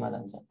यहाँ 3 मा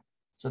जान्छ।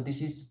 So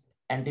this is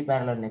anti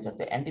parallel nature.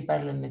 त्यो एन्टी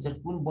प्यारलल नेचर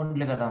कुन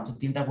बोन्डले गर्दा हुन्छ?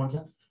 तीनटा बोन्ड छ।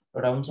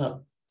 एउटा हुन्छ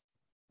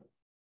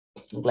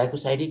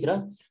ग्लाइकोसाइडिक र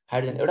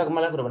हाइड्रोजन। एउटा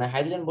मलाई कुरा भने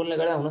हाइड्रोजन बोन्डले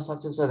गर्दा हुन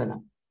सक्छ कि सक्दैन?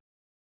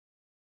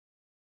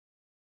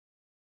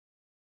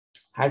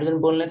 हाइड्रोजन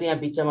बोन्डले त यहाँ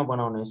बिचमा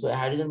बनाउने। सो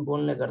हाइड्रोजन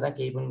बोन्डले गर्दा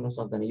केही पनि हुन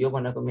सक्दैन। यो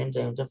भनेको मेन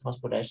चाहिँ हुन्छ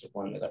फस्फोडाइस्टर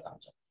बोन्डले गर्दा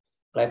हुन्छ।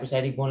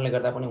 ग्लाइकोसाइडिक बोन्डले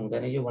गर्दा पनि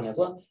हुँदैन। यो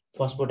भनेको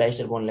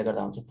फस्फोडाइस्टर बोन्डले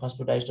गर्दा हुन्छ।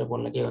 फस्फोडाइस्टर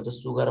बोन्डले के भन्छ?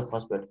 सुगर र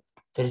फस्फेट,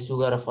 फेरि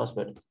सुगर र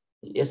फस्फेट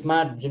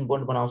यसमा जुन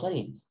बोन्ड बनाउँछ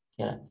नि,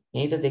 हेर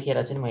यही त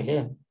देखेर छ नि मैले,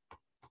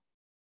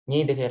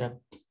 यही देखेर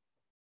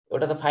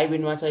एउटा त 5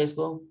 इन्डमा छ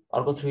यसको,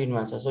 अर्को 3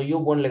 इन्डमा छ। सो यो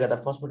बोन्डले गर्दा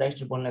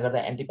फस्फोडाइस्टर बोन्डले गर्दा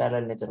एन्टी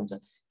प्यारलल नेचर हुन्छ।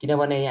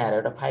 किनभने यहाँ हेर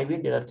एउटा 5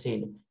 इन्ड एउटा 3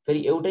 इन्ड, फेरि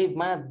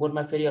एउटैमा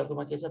बोन्डमा फेरि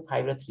अर्कोमा के छ?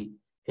 5 र 3,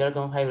 फेरि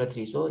अर्कोमा 5 र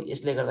 3। सो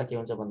यसले गर्दा के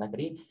हुन्छ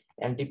भन्दाखेरि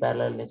एन्टी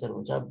प्यारलल नेचर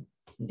हुन्छ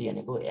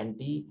डिएनए को।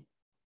 Anti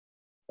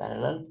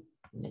parallel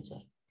nature.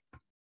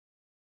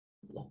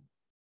 ल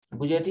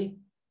बुझ्यो ति?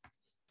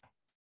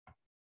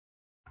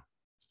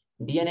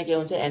 डिएनए के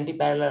हुन्छ? एन्टी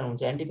प्यारलल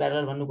हुन्छ। एन्टी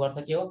प्यारलल भन्नुको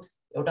अर्थ के हो?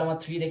 एउटामा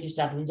 3 देखि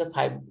स्टार्ट हुन्छ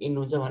 5 इन्ड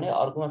हुन्छ भने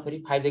अर्कोमा फेरि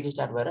 5 देखि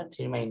स्टार्ट भएर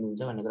 3 मा इन्ड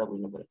हुन्छ भन्ने कुरा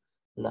बुझ्नु पर्यो।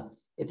 ल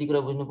यति कुरा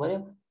बुझ्नु पर्यो।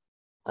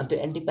 अनि त्यो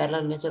एन्टी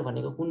प्यारलल नेचर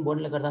भनेको कुन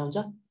बोन्डले गर्दा हुन्छ?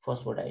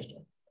 फस्फोडाइस्टर।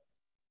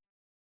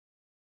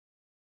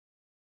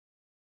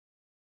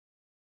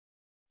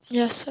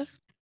 यस सर।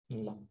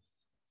 ल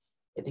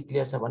यति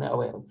क्लियर छ भने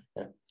अब हेरौँ।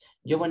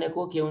 यो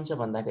भनेको के हुन्छ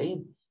भन्दाखेरि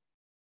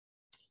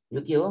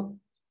यो के हो?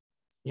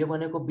 यो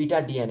भनेको बीटा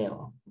डिएनए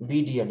हो,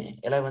 बी डिएनए।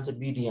 यसलाई भन्छ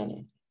बी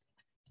डिएनए।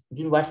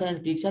 जुन वाटसन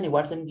एन्ड क्रिक छ नि,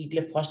 वाटसन एन्ड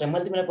क्रिकले फर्स्ट टाइम,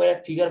 मैले तिमीलाई पहिला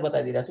फिगर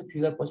बताइदिरहेको छु,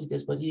 फिगर पछि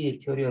त्यसपछि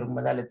थ्योरीहरू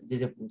मजाले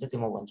जे हुन्छ त्यो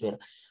म भन्छु। हेर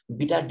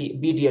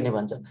बी डिएनए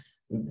भन्छ।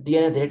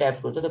 डिएनए धेरै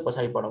टाइप्सको हुन्छ, त्यो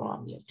पछाडि पढाउँ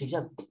हामीले। ठिक छ,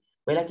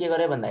 पहिला के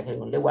गरे भन्दाखेरि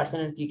उनले वाटसन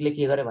एन्ड क्रिकले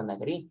के गरे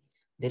भन्दाखेरि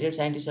धेरै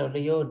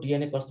साइन्टिस्टहरूले यो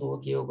डिएनए कस्तो हो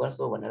के हो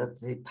कस्तो हो भनेर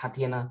थाहा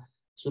थिएन।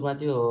 सुरुमा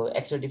त्यो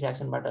एक्सरे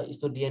डिफ्र्याक्सनबाट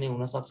यस्तो डिएनए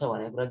हुन सक्छ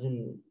भन्ने कुरा जुन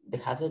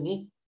देखाएको थियो नि,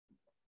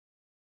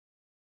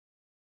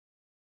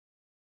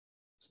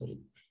 सरी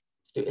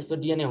त्यो यस्तो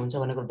डिएनए हुन्छ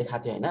भन्ने कुरा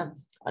देखाएको थियो हैन।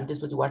 अनि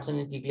त्यसपछि वाटसन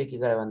एन्ड क्रिकले के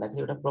गरे भन्दाखेरि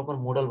एउटा प्रपर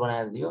मोडल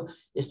बनाएर दियो,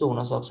 यस्तो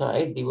हुन सक्छ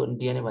है,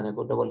 डिएनए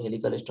भनेको डबल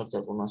हेलिकल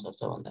स्ट्रक्चरको हुन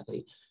सक्छ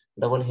भन्दाखेरि,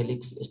 डबल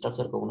हेलिक्स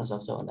स्ट्रक्चरको हुन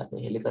सक्छ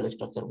भन्दाखेरि हेलिकल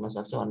स्ट्रक्चर हुन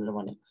सक्छ भनेर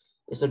भन्यो।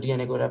 यस्तो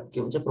डिएनएको एउटा के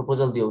हुन्छ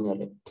प्रपोजल दियो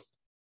उनीहरूले।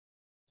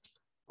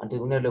 अनि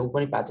त्यो उनीहरूले उ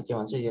पनि पाएको के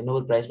भन्छ यो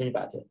नोबेल प्राइज पनि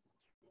पाएको थियो,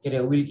 के अरे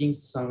विल्किङ्स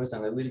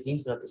सँगै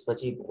विल्किङ्स र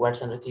त्यसपछि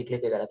वाटसन र क्रिकले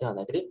के गरेको थियो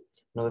भन्दाखेरि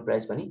नोबेल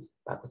प्राइज पनि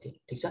पाएको थियो।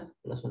 ठिक छ,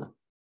 ल सुन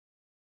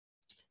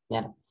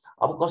यहाँ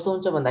अब कस्तो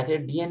हुन्छ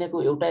भन्दाखेरि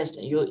डिएनएको एउटा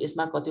यो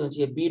यसमा कति हुन्छ,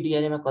 यो बी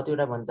डिएनएमा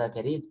कतिवटा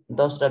भन्दाखेरि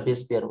 10 वटा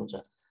बेस पेयर हुन्छ,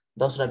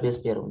 10 वटा बेस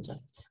पेयर हुन्छ।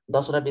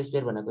 10 वटा बेस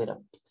पेयर भनेको हेर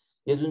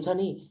यो जुन छ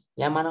नि,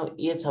 यहाँ मानौ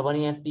ए छ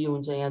भने यहाँ टी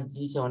हुन्छ, यहाँ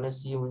जी छ भने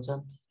सी हुन्छ,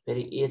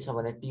 फेरि ए छ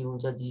भने टी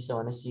हुन्छ, जी छ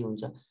भने सी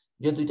हुन्छ।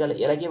 यो दुईटाले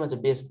यसलाई के भन्छ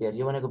बेस पेयर,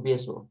 यो भनेको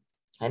बेस हो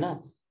हैन।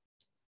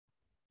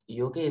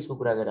 यो के यसको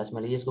कुरा गरिरहेको छु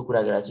मैले, यसको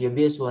कुरा गरिरहेको छु, यो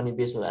बेस हो अनि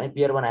बेस हो अनि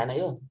पेयर बनाएन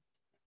यो।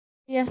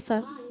 यस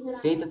सर,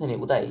 त्यही त थियो नि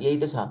उता, यही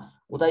त छ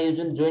उता, यो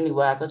जुन जोइन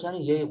भएको छ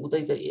नि यही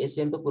उतै त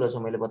सेम त कुरा छ।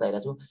 मैले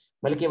बताइरहेको छु,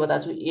 मैले के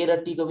बताएको छु, ए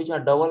र टी को बिचमा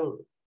डबल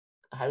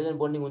हाइड्रोजन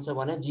बन्डिङ हुन्छ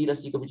भने जी र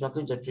सी को बिचमा के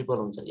हुन्छ ट्रिपल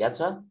हुन्छ, याद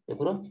छ यो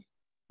कुरो?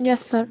 यस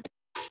सर।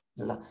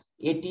 ल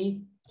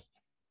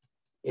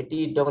एटी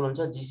डबल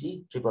हुन्छ, जीसी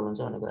ट्रिपल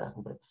हुन्छ भन्ने कुरा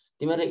राख्नु पर्यो।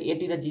 तिमीहरुले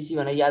एटी र जीसी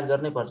भनेर याद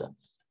गर्नै पर्छ।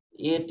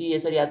 एटी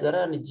यसरी याद गर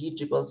अनि जी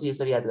ट्रिपल सी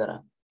यसरी याद गर।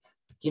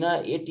 किन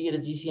एटी र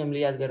जीसी हामीले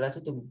याद गरिरहेको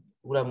छ त्यो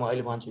कुरा म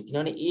अहिले भन्छु।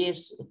 किनभने ए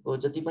को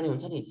जति पनि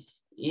हुन्छ नि,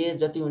 ए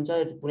जति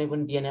हुन्छ कुनै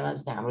पनि डिएनएमा,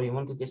 जस्तै हाम्रो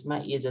ह्युमनको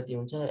केसमा ए जति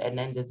हुन्छ,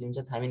 एडेनाइन जति हुन्छ,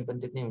 थाइमिन पनि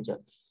त्यति नै हुन्छ,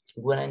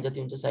 गुआनाइन जति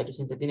हुन्छ,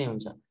 साइटोसिन त्यति नै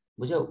हुन्छ।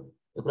 बुझ्यौ?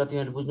 यो कुरा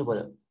तिमीहरुले बुझ्नु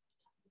पर्यो।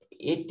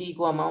 एटी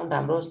को अमाउन्ट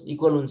हाम्रो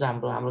इक्वल हुन्छ,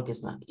 हाम्रो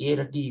केसमा ए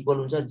र टी इक्वल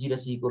हुन्छ, जी र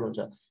सी इक्वल हुन्छ।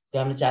 त्यो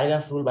हामीले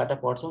चारग्राफ रुलबाट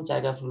पढ्छौं।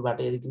 चारग्राफ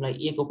रुलबाट यदि तिमीलाई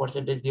ए को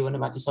पर्सेन्टेज दियो भने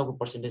बाँकी सबको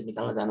पर्सेन्टेज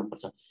निकाल्न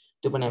जानुपर्छ।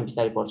 त्यो पनि हामी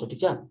बिस्तारै पढ्छौं। ठीक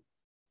छ?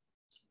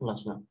 ल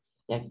सुन,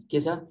 यहाँ के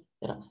छ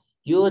हेर,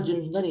 यो जुन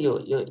हुन्छ नि यो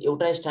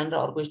एउटा स्ट्यान्ड र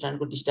अर्को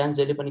स्ट्यान्डको डिस्टेन्स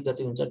जहिले पनि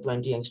कति हुन्छ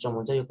 20 एङ्स्ट्रम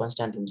हुन्छ। यो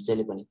कन्स्ट्यान्ट हुन्छ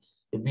जहिले पनि।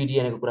 यो बी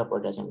डिएनए को कुरा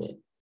पढिरहेको छौं हामीले।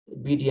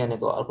 बी डिएनए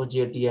को अर्को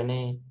जे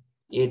डिएनए,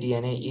 ए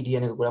डिएनए, ई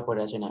डिएनए को कुरा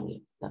पढिरहेको छौं हामीले।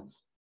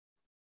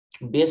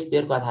 बेस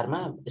पेयर को आधारमा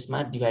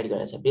यसमा डिभाइड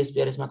गरेको छ। बेस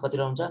पेयर यसमा कति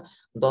हुन्छ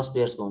 10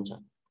 पेयर्स को हुन्छ।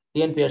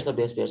 10 पेयर्स अफ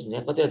बेस पेयर्स हुन्छ।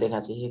 यहाँ कतिवटा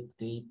देखाएको छ 1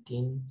 2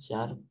 3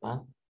 4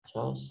 5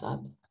 6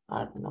 7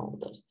 8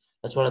 9 10।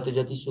 छोडा त्यो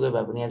जति सुकै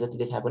भए पनि यहाँ जति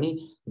देखाए पनि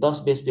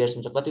 10 बेस पेयर्स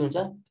हुन्छ। कति हुन्छ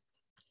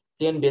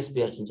 10 बेस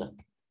पेयर्स हुन्छ।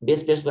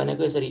 बेस पेयर्स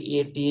भनेको यसरी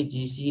A T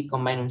G C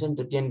combine हुन्छ नि,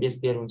 त्यो 10 बेस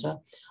पेयर हुन्छ।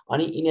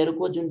 अनि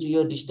यिनीहरुको जुन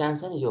यो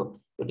डिस्टेन्स छ नि, यो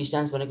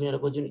डिस्टेन्स भनेको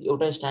यिनीहरुको जुन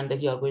एउटा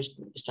स्ट्यान्डदेखि अर्को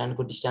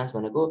स्ट्यान्डको डिस्टेन्स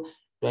भनेको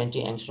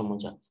 20 एङ्स्ट्रम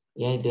हुन्छ।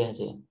 यही देखाएको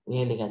छ,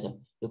 यही लेखाएको छ।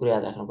 यो कुरा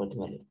याद राख्नु पर्यो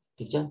तिमीहरुले।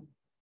 ठीक छ?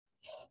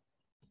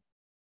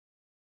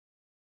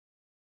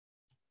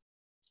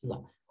 ल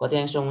कति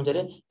एङ्स्ट्रम हुन्छ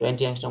रे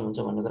 20 एङ्स्ट्रम हुन्छ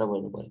भन्ने कुरा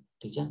बुझ्नु पर्यो।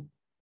 ठीक छ?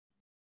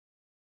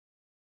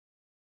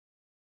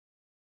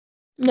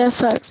 यस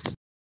सर।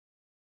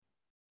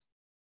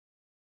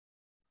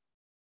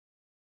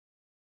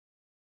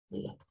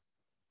 ल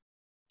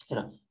हेर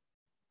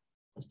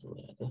कस्तो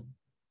भइरहेको छ।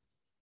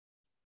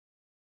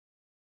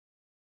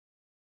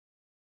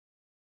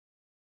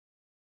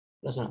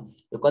 ल सुन,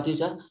 यो कति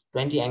छ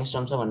 20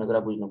 एङ्स्ट्रम छ भन्ने कुरा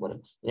बुझ्नु पर्यो।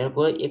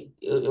 यिनीहरुको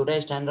एउटा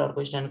स्ट्यान्ड र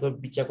अर्को स्ट्यान्डको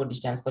बिचको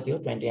डिस्टेन्स कति हो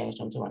 20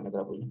 एङ्स्ट्रम छ भन्ने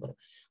कुरा बुझ्नु पर्यो।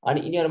 अनि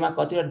यिनीहरुमा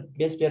कतिवटा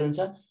बेस पेयर हुन्छ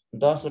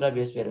 10 वटा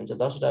बेस पेयर हुन्छ।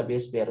 10 वटा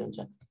बेस पेयर हुन्छ।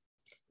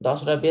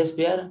 10 वटा बेस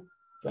पेयर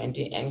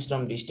 20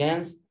 एङ्स्ट्रम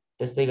डिस्टेन्स।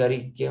 त्यस्तै गरी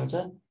के हुन्छ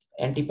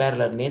anti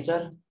parallel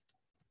nature,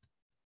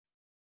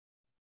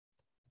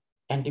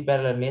 anti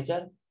parallel nature.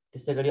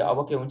 त्यस्तै गरी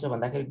अब के हुन्छ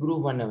भन्दाखेरि ग्रुप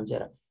भन्ने हुन्छ।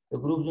 हेर यो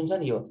ग्रुप जुन छ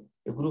नि, यो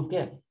ग्रुप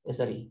के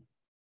यसरी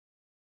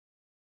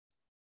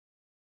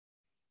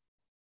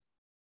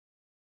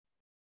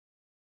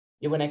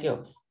यो भनेको के हो,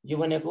 यो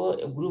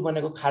भनेको ग्रुप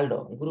भनेको खाल्डो।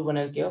 ग्रुप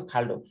भनेको के हो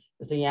खाल्डो।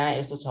 जस्तै यहाँ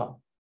यस्तो छ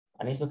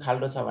अनि यस्तो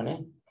खाल्डो छ भने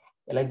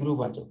यसलाई ग्रुप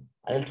भन्छौँ।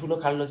 अनि ठुलो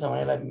खाल्डो छ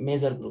भने यसलाई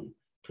मेजर ग्रुप।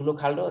 ठुलो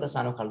खाल्डो र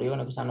सानो खाल्डो, यो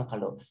भनेको सानो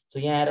खाल्डो हो। सो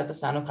यहाँ आएर त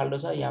सानो खाल्डो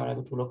छ, यहाँ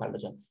भनेको ठुलो खाल्डो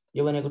छ।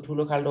 यो भनेको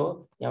ठुलो खाल्डो हो,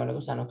 यहाँ भनेको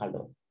सानो खाल्डो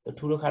हो। त्यो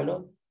ठुलो खाल्डो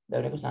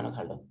भनेको सानो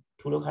खाल्डो,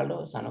 ठुलो खाल्डो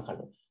सानो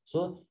खाल्डो। सो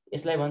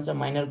यसलाई भन्छ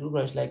माइनर ग्रुप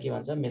र यसलाई के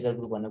भन्छ मेजर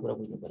ग्रुप भन्ने कुरा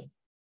बुझ्नु पर्यो।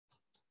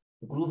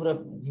 ग्रुप र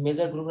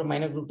मेजर ग्रुप र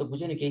माइनर ग्रुप त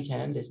बुझ्यो नि, केही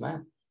छैन नि त्यसमा,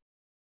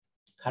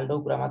 खाल्डो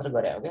कुरा मात्र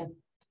गरे हो क्या।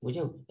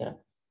 बुझ्यौ? हेर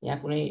यहाँ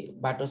कुनै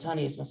बाटो छ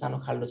अनि यसमा सानो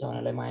खाल्डो छ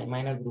भने यसलाई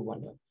माइनर ग्रुप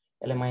भन्ने हो,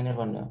 यसलाई माइनर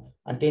भन्ने हो।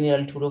 अनि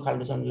त्यहीँनिर ठुलो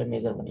खाल्डो छ भने यसलाई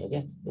मेजर भन्ने हो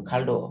क्या। यो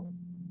खाल्डो हो,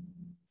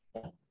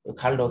 यो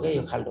खाल्डो हो क्या,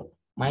 यो खाल्डो।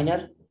 माइनर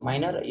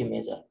माइनर यो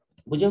मेजर।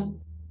 बुझ्यौ?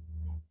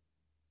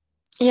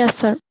 यस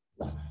सर।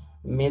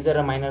 मेजर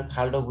र माइनर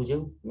खाल्डो बुझ्यौ,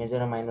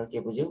 मेजर र माइनर के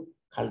बुझ्यौ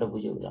खाल्डो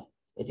बुझ्यौ। ल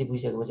यति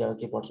बुझिसकेपछि अब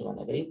के पढ्छु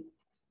भन्दाखेरि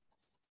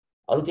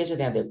अरु के छ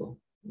त्यहाँ दिएको,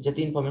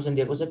 जति इन्फर्मेसन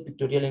दिएको छ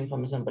पिक्टोरियल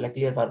इन्फर्मेसन पहिला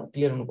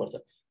क्लियर हुनुपर्छ।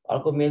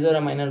 अर्को मेजर र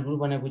माइनर ग्रुप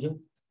भने बुझ्यौ।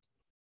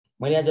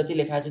 मैले यहाँ जति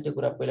लेखाएको छु त्यो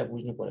कुरा पहिला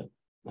बुझ्नु पर्यो।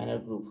 माइनर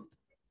ग्रुप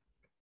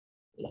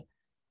ल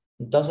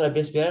 10 वटा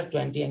बेस पेयर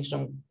 20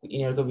 एङ्स्ट्रम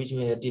यिनीहरुको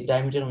बिचमा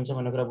डायमिटर हुन्छ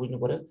भन्ने कुरा बुझ्नु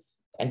पर्यो।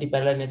 एन्टी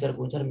प्यारलल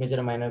नेचरको हुन्छ र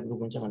मेजर माइनर ग्रुप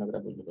हुन्छ भन्ने कुरा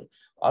बुझ्नु पर्यो।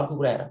 अर्को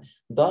कुरा हेर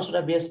 10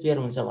 वटा बेस पेयर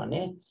हुन्छ भने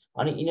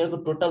अनि यिनीहरुको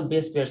टोटल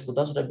बेस पेयर्सको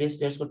 10 वटा बेस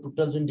पेयर्सको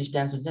टोटल जुन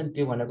डिस्टेन्स हुन्छ नि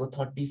त्यो भनेको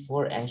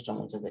 34 एंगस्ट्रम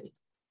हुन्छ। फेरि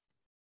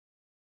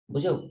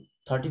बुझ्यौ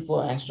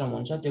 34 एंगस्ट्रम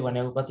हुन्छ। त्यो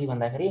भनेको कति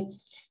भन्दाखेरि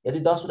यदि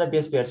 10 वटा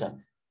बेस पेयर छ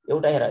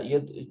एउटा हेर यो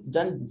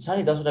जुन छ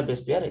नि 10 वटा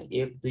बेस पेयर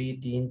 1 2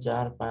 3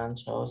 4 5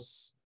 6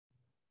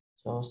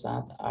 6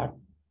 7 8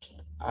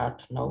 8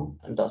 9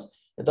 अनि 10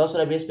 यो 10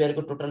 वटा बेस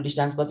पेयरको टोटल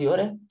डिस्टेन्स कति हो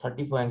रे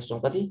 34 एंगस्ट्रम।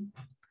 कति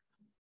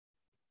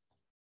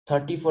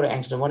 34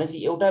 एंगस्ट्रम भनेपछि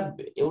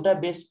एउटा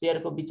बेस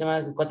पेयरको बीचमा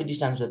कति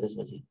डिस्टेन्स हो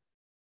त्यसपछि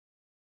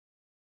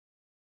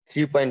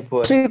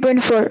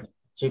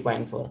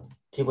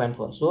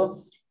 3.4 सो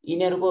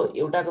यिनीहरुको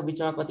एउटाको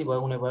बीचमा कति भयो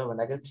हुने भयो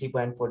भन्दाखेरि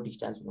 3.4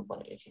 डिस्टेन्स हुनु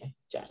पर्यो। एकछिन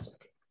 4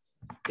 सेकेन्ड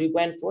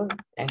 3.4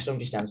 एंगस्ट्रम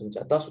डिस्टेन्स हुन्छ।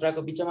 10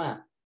 वटाको बीचमा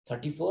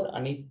 34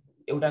 अनि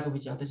एउटाको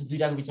बीचमा त्यसै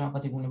दुईटाको बीचमा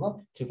कति हुने भयो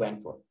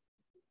 3.4।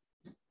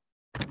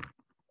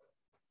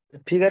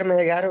 फिगरमा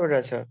 11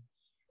 वटा छ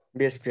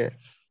बेस पेयर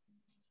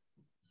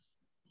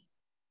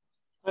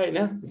हैन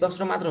 10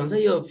 वटा मात्र हुन्छ।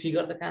 यो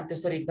फिगर त कहाँ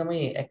त्यसरी एकदमै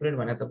एक्युरेट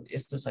भने त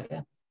यस्तो छ क्या।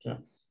 सुन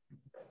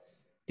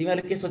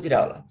तिमीहरुले के सोचिरा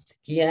होला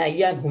कि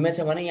यहाँ घुमेछ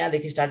भने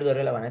यहाँदेखि स्टार्ट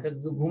गरेर भने त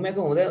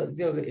घुमेको हुँदै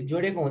त्यो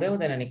जोडेको हुँदै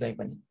हुँदैन नि कहीं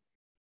पनि।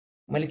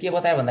 मैले के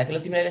बताए भन्दाखेरि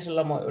तिमीलाई यसो ल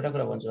म एउटा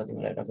कुरा भन्छु र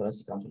तिमीलाई एउटा कुरा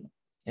सिकाउँछु ल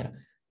हेर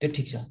त्यो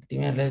ठीक छ।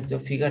 तिमीहरुले जो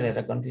फिगर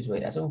हेरेर कन्फ्युज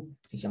भइराछौ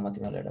ठीक छ। म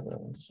तिमीलाई एउटा कुरा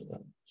भन्छु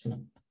सुन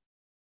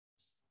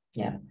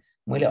यहाँ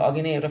मैले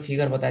अघि नै एउटा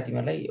फिगर बताए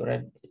तिमीलाई एउटा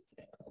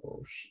ओ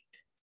शिट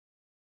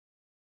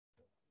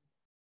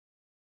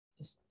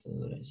यस्तो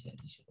रहेछ यार।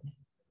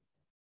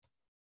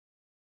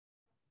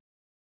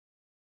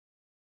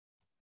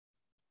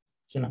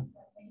 सुन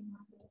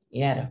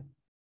यहाँ हेर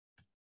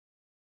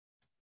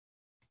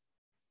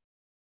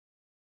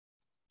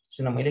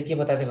सुन मैले के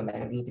बताए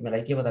भन्दाखेरि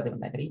तिमीलाई के बताए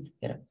भन्दाखेरि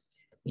हेर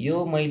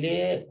यो मैले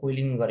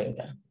कोइलिङ गरे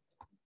एउटा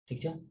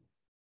ठीक छ।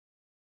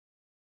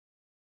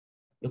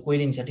 यो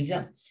कोइलिङ छ ठीक छ।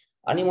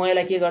 अनि म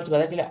यसलाई के गर्छु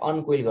भन्दाखेरि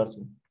अनकोइल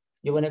गर्छु।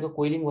 यो भनेको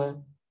कोइलिङ भयो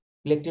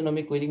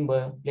प्लेक्टोनोमिक कोइलिङ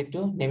भयो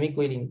प्लेक्टोनेमिक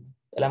कोइलिङ।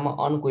 यसलाई म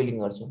अनकोइलिङ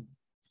गर्छु।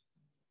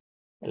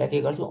 यसलाई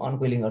के गर्छु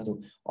अनकोइलिङ गर्छु।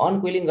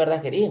 अनकोइलिङ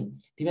गर्दाखेरि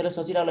तिमीहरुले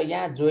सोचिरा होला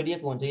यहाँ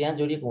जोडिएको हुन्छ यहाँ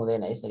जोडिएको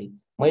हुँदैन। यसरी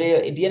मैले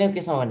डीएनए को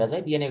केसमा भन्दा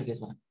चाहिँ डीएनए को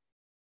केसमा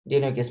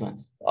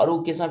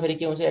अरु केसमा फेरि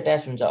के हुन्छ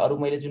एट्याच हुन्छ। अरु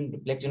मैले जुन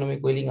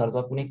प्लेक्टोनोमिक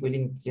कोइलिङहरुको कुनै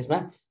कोइलिङ केसमा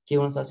के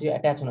हुन सक्छ यो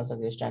एट्याच हुन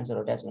सक्छ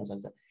स्ट्रान्ड्सहरु एट्याच हुन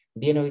सक्छ।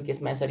 डीएनए को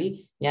केसमा यसरी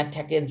यहाँ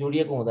ठ्याक्कै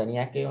जोडिएको हुँदैन।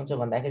 यहाँ के हुन्छ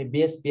भन्दाखेरि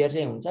बेस पेयर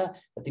चाहिँ हुन्छ।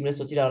 तिमीले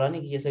सोचिरा होला नि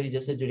कि यसरी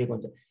जसरी जोडिएको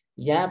हुन्छ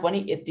यहाँ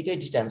पनि यतिकै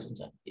डिस्टेन्स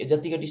हुन्छ। यो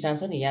जतिको डिस्टेन्स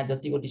छ नि यहाँ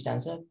जतिको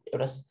डिस्टेन्स छ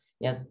एउटा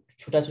यहाँ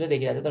छुटा छुटै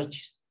देखिरहेको छ तर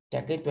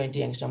ठ्याक्कै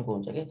 20 एंगस्ट्रमको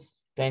हुन्छ के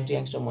 20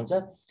 एंगस्ट्रम हुन्छ।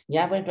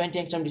 यहाँ पनि 20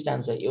 एंगस्ट्रम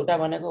डिस्टेन्स छ। एउटा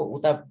भनेको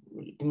उता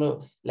तिम्रो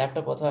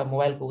ल्यापटप अथवा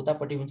मोबाइलको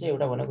उतापट्टि हुन्छ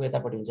एउटा भनेको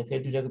यतापट्टि हुन्छ।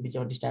 फेरि दुईटाको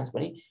बीचमा डिस्टेन्स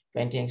पनि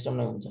 20 एंगस्ट्रम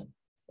नै हुन्छ।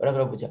 एउटा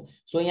कुरा बुझ्यो।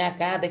 सो यहाँ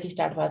कहाँदेखि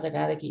स्टार्ट भएको छ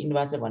कहाँदेखि इन्ड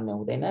भएको छ भन्ने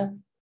हुँदैन।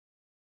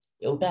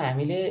 एउटा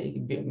हामीले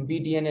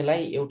बीडीएनए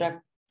लाई एउटा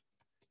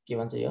के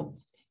भन्छ यो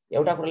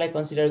एउटा कुरालाई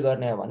कन्सिडर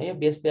गर्ने हो भने यो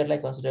बेस पेयरलाई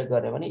कन्सिडर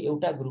गर्ने हो भने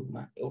एउटा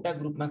ग्रुपमा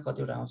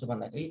कतिवटा आउँछ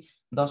भन्दाखेरि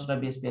 10 वटा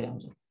बेस पेयर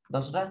आउँछ।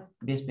 10 वटा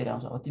बेस पेयर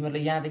आउँछ। अब तिमीहरुले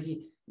यहाँदेखि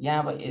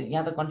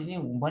यहाँ त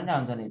कन्टिन्यू भनिरा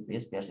हुन्छ नि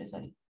बेस पेयर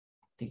यसरी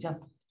ठीक छ।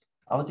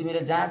 अब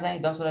तिमीले जहाँ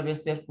 10 वटा बेस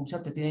पेयर पुग्छ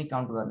त्यति नै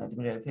काउन्ट गर्ने।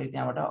 तिमीले फेरि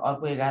त्यहाँबाट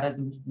अर्को 11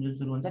 जुन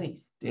सुरु हुन्छ नि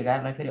त्यो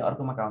 11 लाई फेरि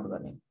अर्कोमा काउन्ट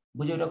गर्ने।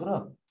 बुझ्यौ एउटा कुरा।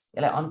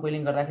 यसलाई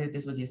अनकोइलिङ गर्दाखेरि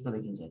त्यसपछि यस्तो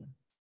देखिन्छ हैन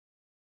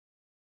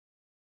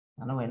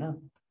हैन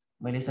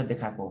मैले यसरी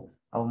देखाएको।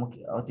 अब म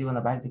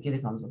त्योभन्दा बाहेक त के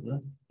देखाउन सक्छु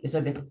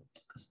यसरी देख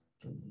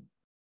कस्तो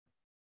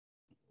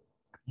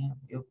यहाँ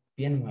यो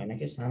पेन भएन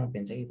के सानो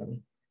पेन छ कि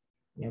तपाईँ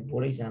यहाँ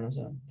बोर्डै सानो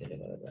छ त्यसले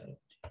गर्दा गाह्रो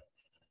हुन्छ।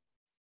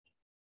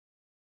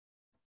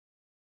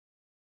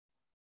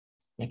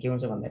 यहाँ के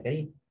हुन्छ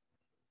भन्दाखेरि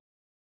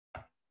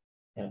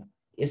हेर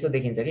यसो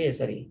देखिन्छ के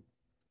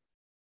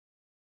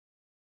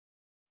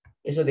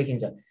यसो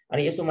देखिन्छ।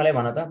 अनि यसो मलाई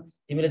भन त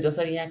तिमीले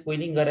जसरी यहाँ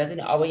कोइलिङ गरिरहेछ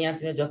नि अब यहाँ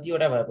तिमीले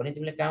जतिवटा भए पनि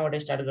तिमीले कहाँबाट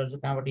स्टार्ट गर्छौ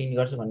कहाँबाट इन्ड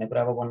गर्छौ भन्ने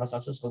कुरा अब भन्न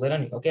सक्छौ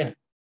सक्दैन नि ओके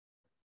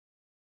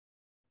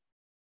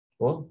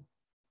हो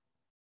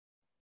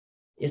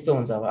यस्तो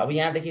हुन्छ। अब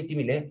यहाँदेखि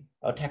तिमीले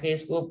ठ्याक्कै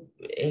यसको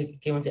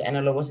के भन्छ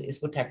एनालोगस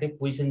यसको ठ्याक्कै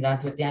पोजिसन जहाँ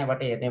थियो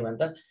त्यहाँबाट हेर्ने भने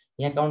त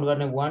यहाँ काउन्ट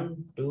गर्ने 1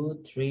 2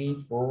 3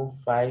 4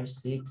 5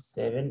 6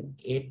 7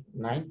 8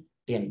 9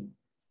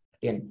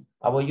 10।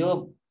 अब यो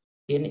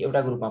 10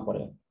 एउटा ग्रुपमा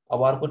पर्यो।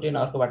 अब अर्को 10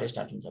 अर्कोबाट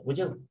स्टार्ट हुन्छ।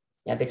 बुझ्यौ।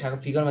 यहाँ देखाएको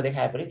फिगरमा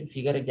देखाए पनि त्यो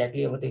फिगर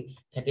एक्ज्याक्टली अब त्यो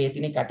ठ्याक्कै यति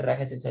नै काटेर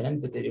राखेको छैन नि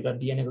त्यो एउटा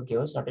डीएनए को के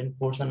हो सर्टेन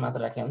पोर्सन मात्र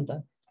राखेको हो नि त।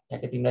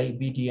 ठ्याक्कै तिमीलाई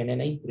बीडीएनए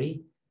नै पुरै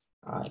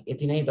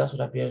यति नै 10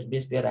 वटा पेयर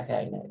बेस पेयर राखेको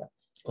हैन। हेर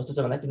कस्तो छ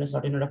भन्दा तिमीले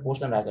सर्टेन एउटा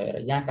पोर्सन राख्यो हेर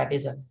यहाँ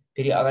काटेछ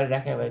फेरि अगाडि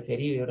राखे भए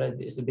फेरि एउटा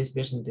यस्तो बेस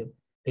पेयर हुन्थ्यो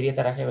फेरि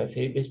यता राखे भए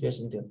फेरि बेस पेयर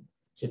हुन्थ्यो।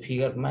 सो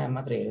फिगरमा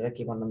मात्र हेरेर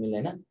के भन्न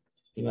मिल्दैन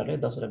तिमीहरुले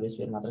 10 वटा बेस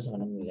पेयर मात्र छ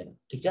भन्न मिल्दैन।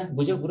 ठीक छ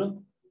बुझ्यौ गुरु।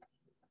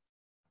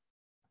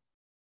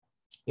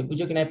 यो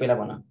बुझ्यो कि नै पहिला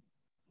भन।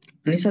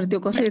 अनि सर त्यो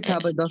कसरी थाहा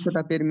भयो 10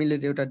 वटा पेयर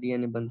मिलेर एउटा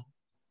डीएनए बन्छ?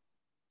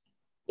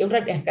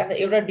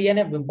 एउटा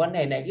डिएनए बन्ने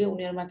हैन कि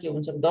उनीहरुमा के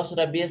हुन्छ 10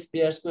 वटा बेस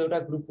पेयर्सको एउटा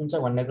ग्रुप हुन्छ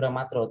भन्ने कुरा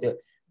मात्र हो त्यो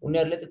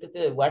उनीहरुले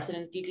त्यो वाटसन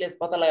एन्ड क्रिकले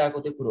पत्ता लगाएको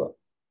त्यो कुरो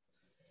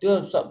त्यो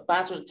 4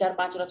 5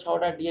 वटा 6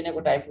 वटा डिएनए को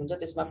टाइप हुन्छ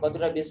त्यसमा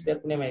कतिवटा बेस पेयर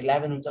कुनैमा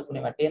 11 हुन्छ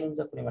कुनैमा 10 हुन्छ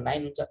कुनैमा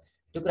 9 हुन्छ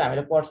त्यो कुरा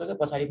हामीले पढ्छौं के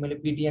पछाडी मैले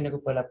बीडीएनए को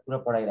पहिला कुरा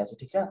पढाइरा छु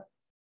ठीक छ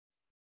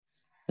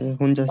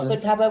हुन्छ सर कसरी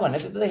थाहा भयो भने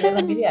त्यो त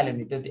हेर्न मिलिहाल्यो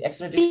नि त्यो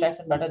एक्सरे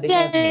डिस्ट्र्याक्सनबाट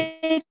देखेर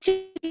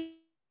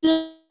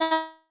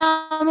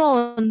लामो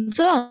हुन्छ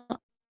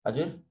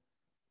हजुर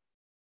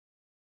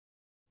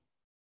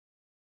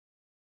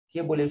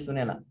के बोल्यो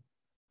सुनेन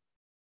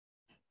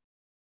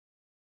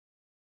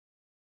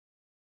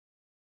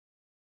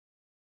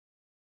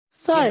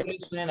सर के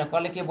बोल्यो सुनेन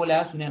कसले के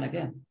बोल्यो सुनेन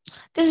के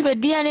त्यसबे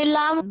डिएनए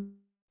लामो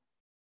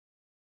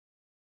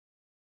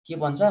के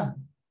भन्छ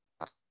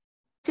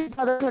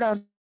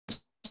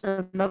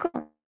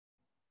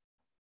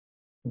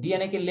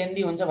डिएनए के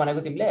लेन्दी हुन्छ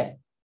भनेको तिमीले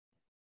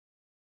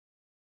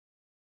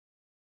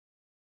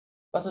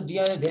कस्तो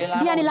डिएनए धेरै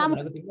लामो हुन्छ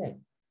भनेको तिमीले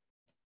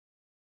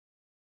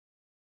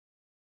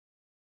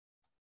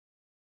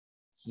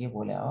के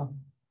बोल्या हो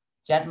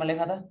च्याटमा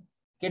लेखा त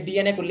के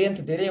डिएनए को लेन्थ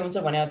धेरै हुन्छ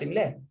भने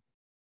तिमीले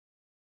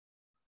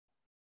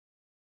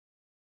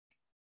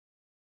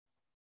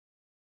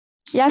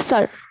यस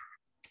सर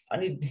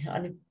अनि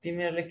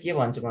तिमीहरुले के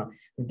भन्छ म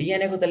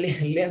डिएनए को त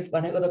लेन्थ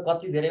भनेको त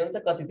कति धेरै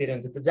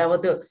हुन्छ त जब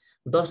त्यो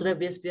 10 वटा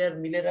बेस पेयर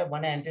मिलेर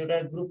भने अनि त्यो एउटा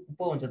ग्रुप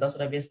पो हुन्छ 10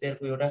 वटा बेस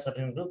पेयरको एउटा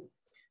सर्टेन ग्रुप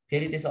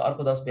फेरि त्यसो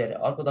अर्को 10 पेयर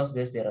अर्को 10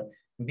 बेस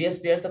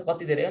पेयर त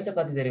कति धेरै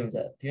हुन्छ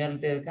तिमीहरुले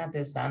त्यो कहाँ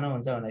त्यो सानो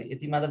हुन्छ भने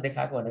यति मात्र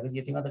देखाएको भनेको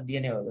यति मात्र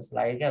डिएनए हो जस्तो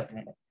लाग्यो क्या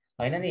तिमीलाई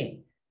हैन नि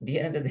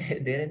डिएनए त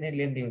धेरै नै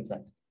लेन्थी हुन्छ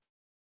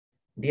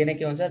डिएनए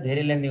के हुन्छ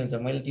धेरै लेन्थी हुन्छ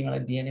मैले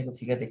तिमीलाई डिएनए को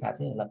फिगर देखाएको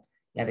थिएँ ल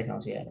यहाँ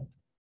देखाउँछु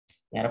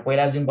यहाँ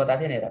पहिला जुन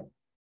बताएको थिएँ नि हेर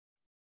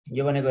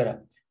यो भनेको हेर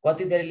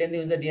कति धेरै लेन्थी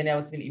हुन्छ डिएनए अब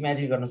तिमीले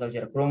इमेजिन गर्न सक्छौ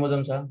हेर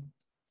क्रोमोजोम छ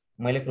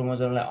मैले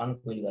क्रोमोजोमलाई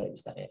अनकोइल गरे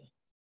बिस्तारै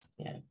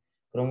यहाँ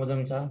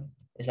क्रोमोजोम छ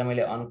यसलाई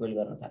मैले अनकोइल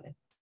गर्न थाले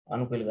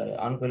अनकोइल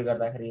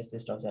गर्दाखेरि यस्तो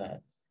स्ट्रक्चर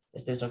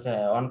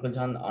आयो अनकोइल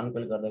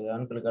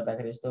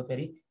गर्दाखेरि यस्तो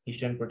फेरि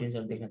हिस्टोन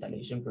प्रोटिन्सहरु देख्न थाल्यो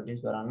हिस्टोन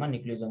प्रोटिन्सको अराउन्डमा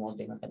न्यूक्लियोजोमहरु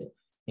देख्न थाल्यो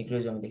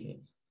न्यूक्लियोजोम देखे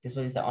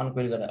त्यसपछि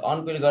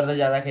अनकोइल गर्दै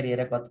जाँदाखेरि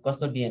हेर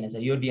कस्तो डिएनए छ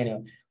यो डिएनए हो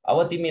अब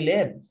तिमीले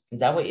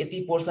जब यति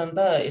पोर्सन त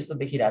यस्तो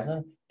देखिरहेछ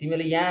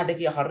तिमीले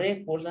यहाँदेखि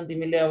हरेक पोर्सन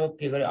तिमीले अब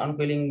के गरे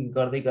अनकोइलिङ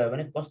गर्दै गयो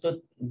भने कस्तो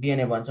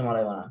डिएनए भन्छ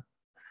मलाई भन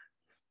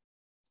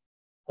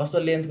कस्तो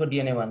लेन्थको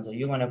डिएनए भन्छ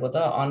यो भनेको त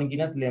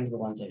अनगिनत लेन्थको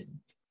भन्छ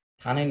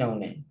थाहा नै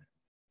नहुने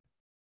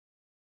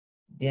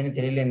डिएनए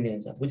धेरै लेन्थी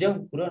हुन्छ बुझ्यौ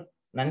पुरो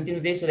नानी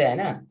तिमीले त्यही सोधे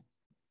हैन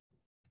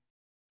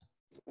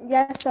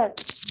यस सर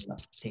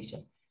ठीक छ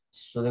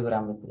सोधेको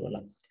राम्रो कुरो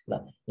ल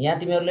यहाँ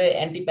तिमीहरुले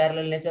एन्टी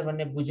प्यारलल नेचर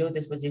भन्ने बुझ्यौ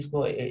त्यसपछि यसको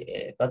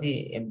कति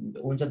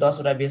हुन्छ 10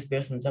 वटा बेस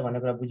पेयर्स हुन्छ भन्ने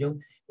कुरा बुझ्यौ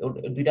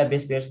दुईटा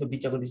बेस पेयर्सको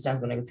बीचको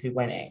डिस्टेन्स भनेको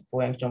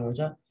 3.4 एंगस्ट्रम हुन्छ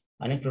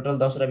अनि टोटल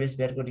 10 वटा बेस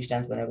पेयरको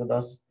डिस्टेन्स भनेको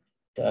 10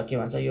 के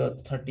भन्छ यो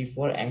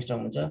 34 एंगस्ट्रम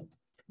हुन्छ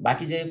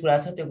बाकी जे कुरा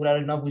छ त्यो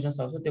कुराले नबुझ्न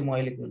सक्छौ त्यो म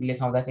अहिले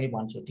लेखाउँदाखेरि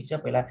भन्छु ठीक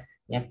छ पहिला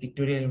यहाँ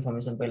पिक्टोरियल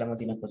इन्फर्मेसन पहिला म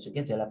दिन खोज्छु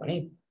के त्यसलाई पनि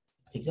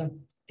ठीक छ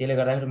त्यसले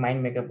गर्दाखेरि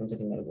माइन्ड मेकअप हुन्छ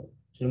तिमीहरुको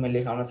सुरुमा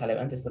लेखाउन थाल्यो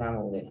भने त्यस्तो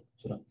राम्रो हुँदैन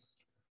सुरु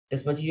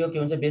त्यसपछि यो के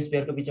हुन्छ बेस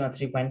पेयरको बीचमा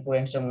 3.4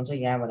 एंगस्ट्रम हुन्छ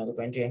यहाँ भनेको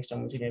 20 एंगस्ट्रम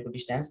हुन्छ यिनीहरुको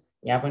डिस्टेन्स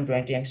यहाँ पनि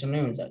 20 एंगस्ट्रम नै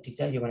हुन्छ ठीक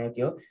छ यो भनेको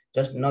के हो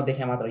जस्ट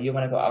नदेखे मात्र यो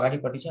भनेको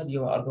अगाडिपट्टि छ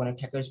यो अर्को भनेको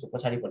ठ्याक्कै यसको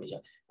पछाडिपट्टि छ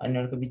अनि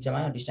यिनीहरुको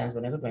बीचमा डिस्टेन्स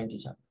भनेको 20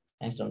 छ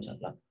एंगस्ट्रम छ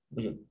ल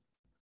बुझ्यौ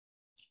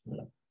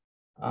ल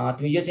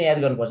तिमी यो चाहिँ याद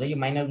गर्नुपर्छ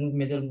यो माइनर ग्रुप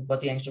मेजर ग्रुप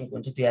कति एंगस्ट्रमको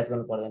हुन्छ त्यो याद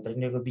गर्नु पर्दैन तर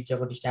यिनीहरुको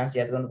बीचको डिस्टेन्स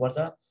याद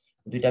गर्नुपर्छ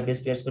दुईटा बेस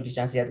पेयर्सको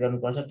डिस्टेन्स याद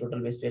गर्नुपर्छ टोटल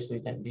बेस पेयर्सको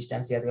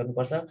डिस्टेन्स याद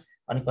गर्नुपर्छ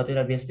अनि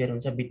कतिवटा बेस पेयर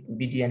हुन्छ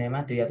बीडीएनए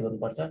मा त्यो याद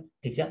गर्नुपर्छ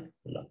ठीक छ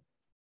ल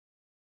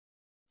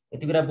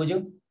यति कुरा बुझ्यौ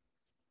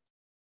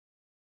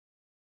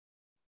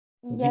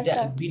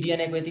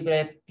बीडीएनए को यति कुरा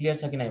क्लियर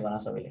छ कि नै भन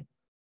सबैले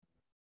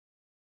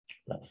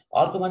ल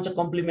अर्को भन्छ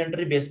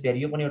कम्प्लिमेन्टरी बेस पेयर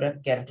यो पनि एउटा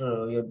क्यारेक्टर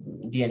हो यो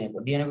डिएनए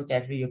को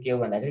क्यारेक्टर यो के हो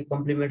भन्दाखेरि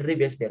कम्प्लिमेन्टरी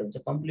बेस पेयर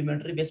हुन्छ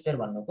कम्प्लिमेन्टरी बेस पेयर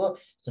भन्नुको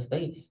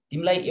जस्तै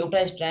तिमीलाई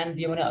एउटा स्ट्रान्ड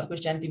दियो भने अर्को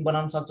स्ट्रान्ड तिमी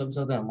बनाउन सक्छौ कि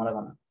सक्दैन मलाई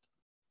भन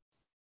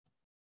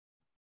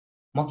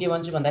म के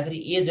भन्छु भन्दाखेरि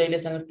ए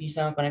जहिलेसँग टी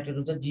सँग कनेक्टेड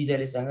हुन्छ जी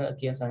जहिलेसँग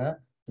के सँग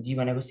जी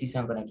भनेको सी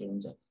सँग कनेक्टेड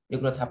हुन्छ यो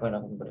कुरा थाहा पाउन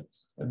राख्नु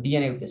पर्यो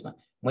डिएनए को केसमा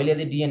मैले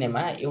यदि डिएनए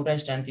मा एउटा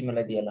स्ट्रान्ड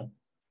तिमीलाई दिए ल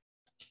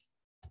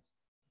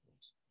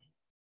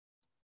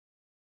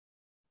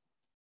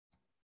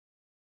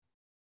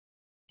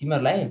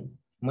तिमीहरुलाई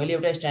मैले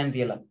एउटा स्ट्रान्ड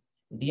दिए ल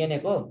डिएनए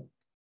को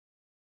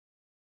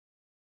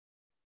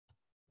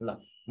ल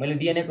मैले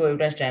डिएनए को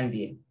एउटा स्ट्रान्ड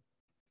दिए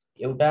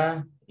एउटा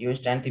यो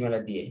स्ट्रान्ड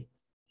तिमीलाई दिए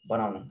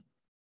बनाउन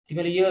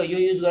तिमीले यो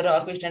युज गरेर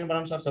अर्को स्ट्रान्ड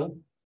बनाउन सक्छौ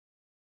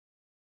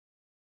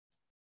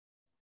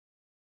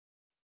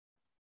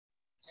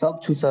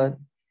सक्छु सर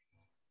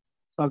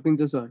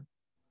सकिन्छ सर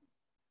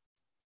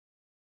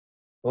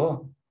हो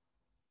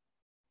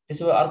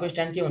त्यसो भए अर्को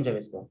स्ट्यान्ड के हुन्छ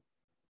यसको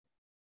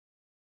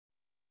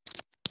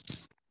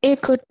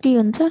एक टी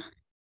हुन्छ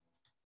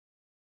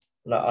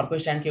ल अर्को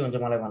स्ट्यान्ड के हुन्छ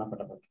मलाई भन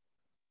फटाफट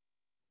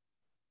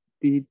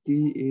टी टी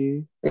ए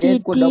ए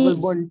को डबल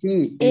बन्ड टी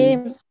ए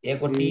ए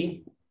को टी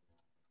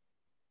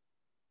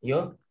यो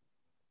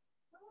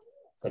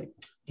सरी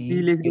टी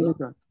टी लेख्नु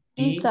सर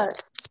टी सर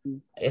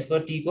यसको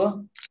टी को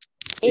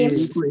ए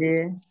टी को ए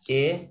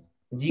ए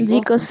जी जी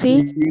को को सी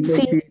डी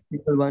को C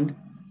triple bond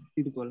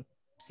triple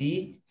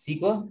C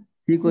को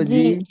सी को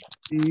जी जी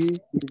टी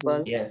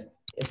ट्रिपल यस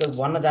यसको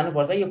भन्न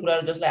जानुपर्छ यो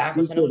कुराहरु जसलाई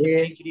आएको छैन को उसले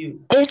ए एकचोटी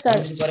ए सर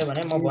भनिदिनु पर्यो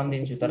भने म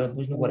भनिदिन्छु तर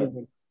बुझ्नु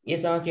पर्यो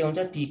एसँग के हुन्छ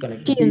टी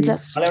कनेक्ट टी हुन्छ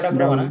मलाई एउटा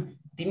कुरा भन डाउन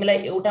तिमीलाई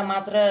एउटा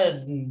मात्र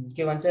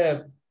के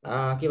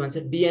भन्छ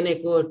डीएनए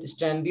को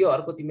स्ट्रान्ड दियो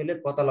अर्को तिमीले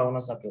पत्ता लगाउन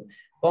सक्यौ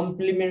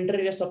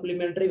कम्प्लिमेन्टरी र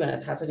सप्लिमेन्टरी भनेर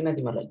थाहा छ किन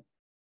तिमीलाई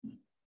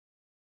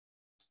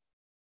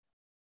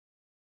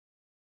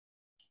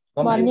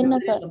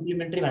कम्प्लिमेन्टरी र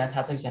सप्लिमेन्टरी भनेर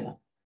थाहा छ कि छैन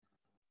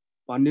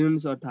भनिदिनु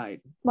सर थाहा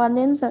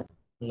भन्दैन सर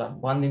ल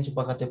भनिदिन्छु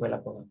पक्का त्यो पहिला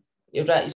पक्का एउटा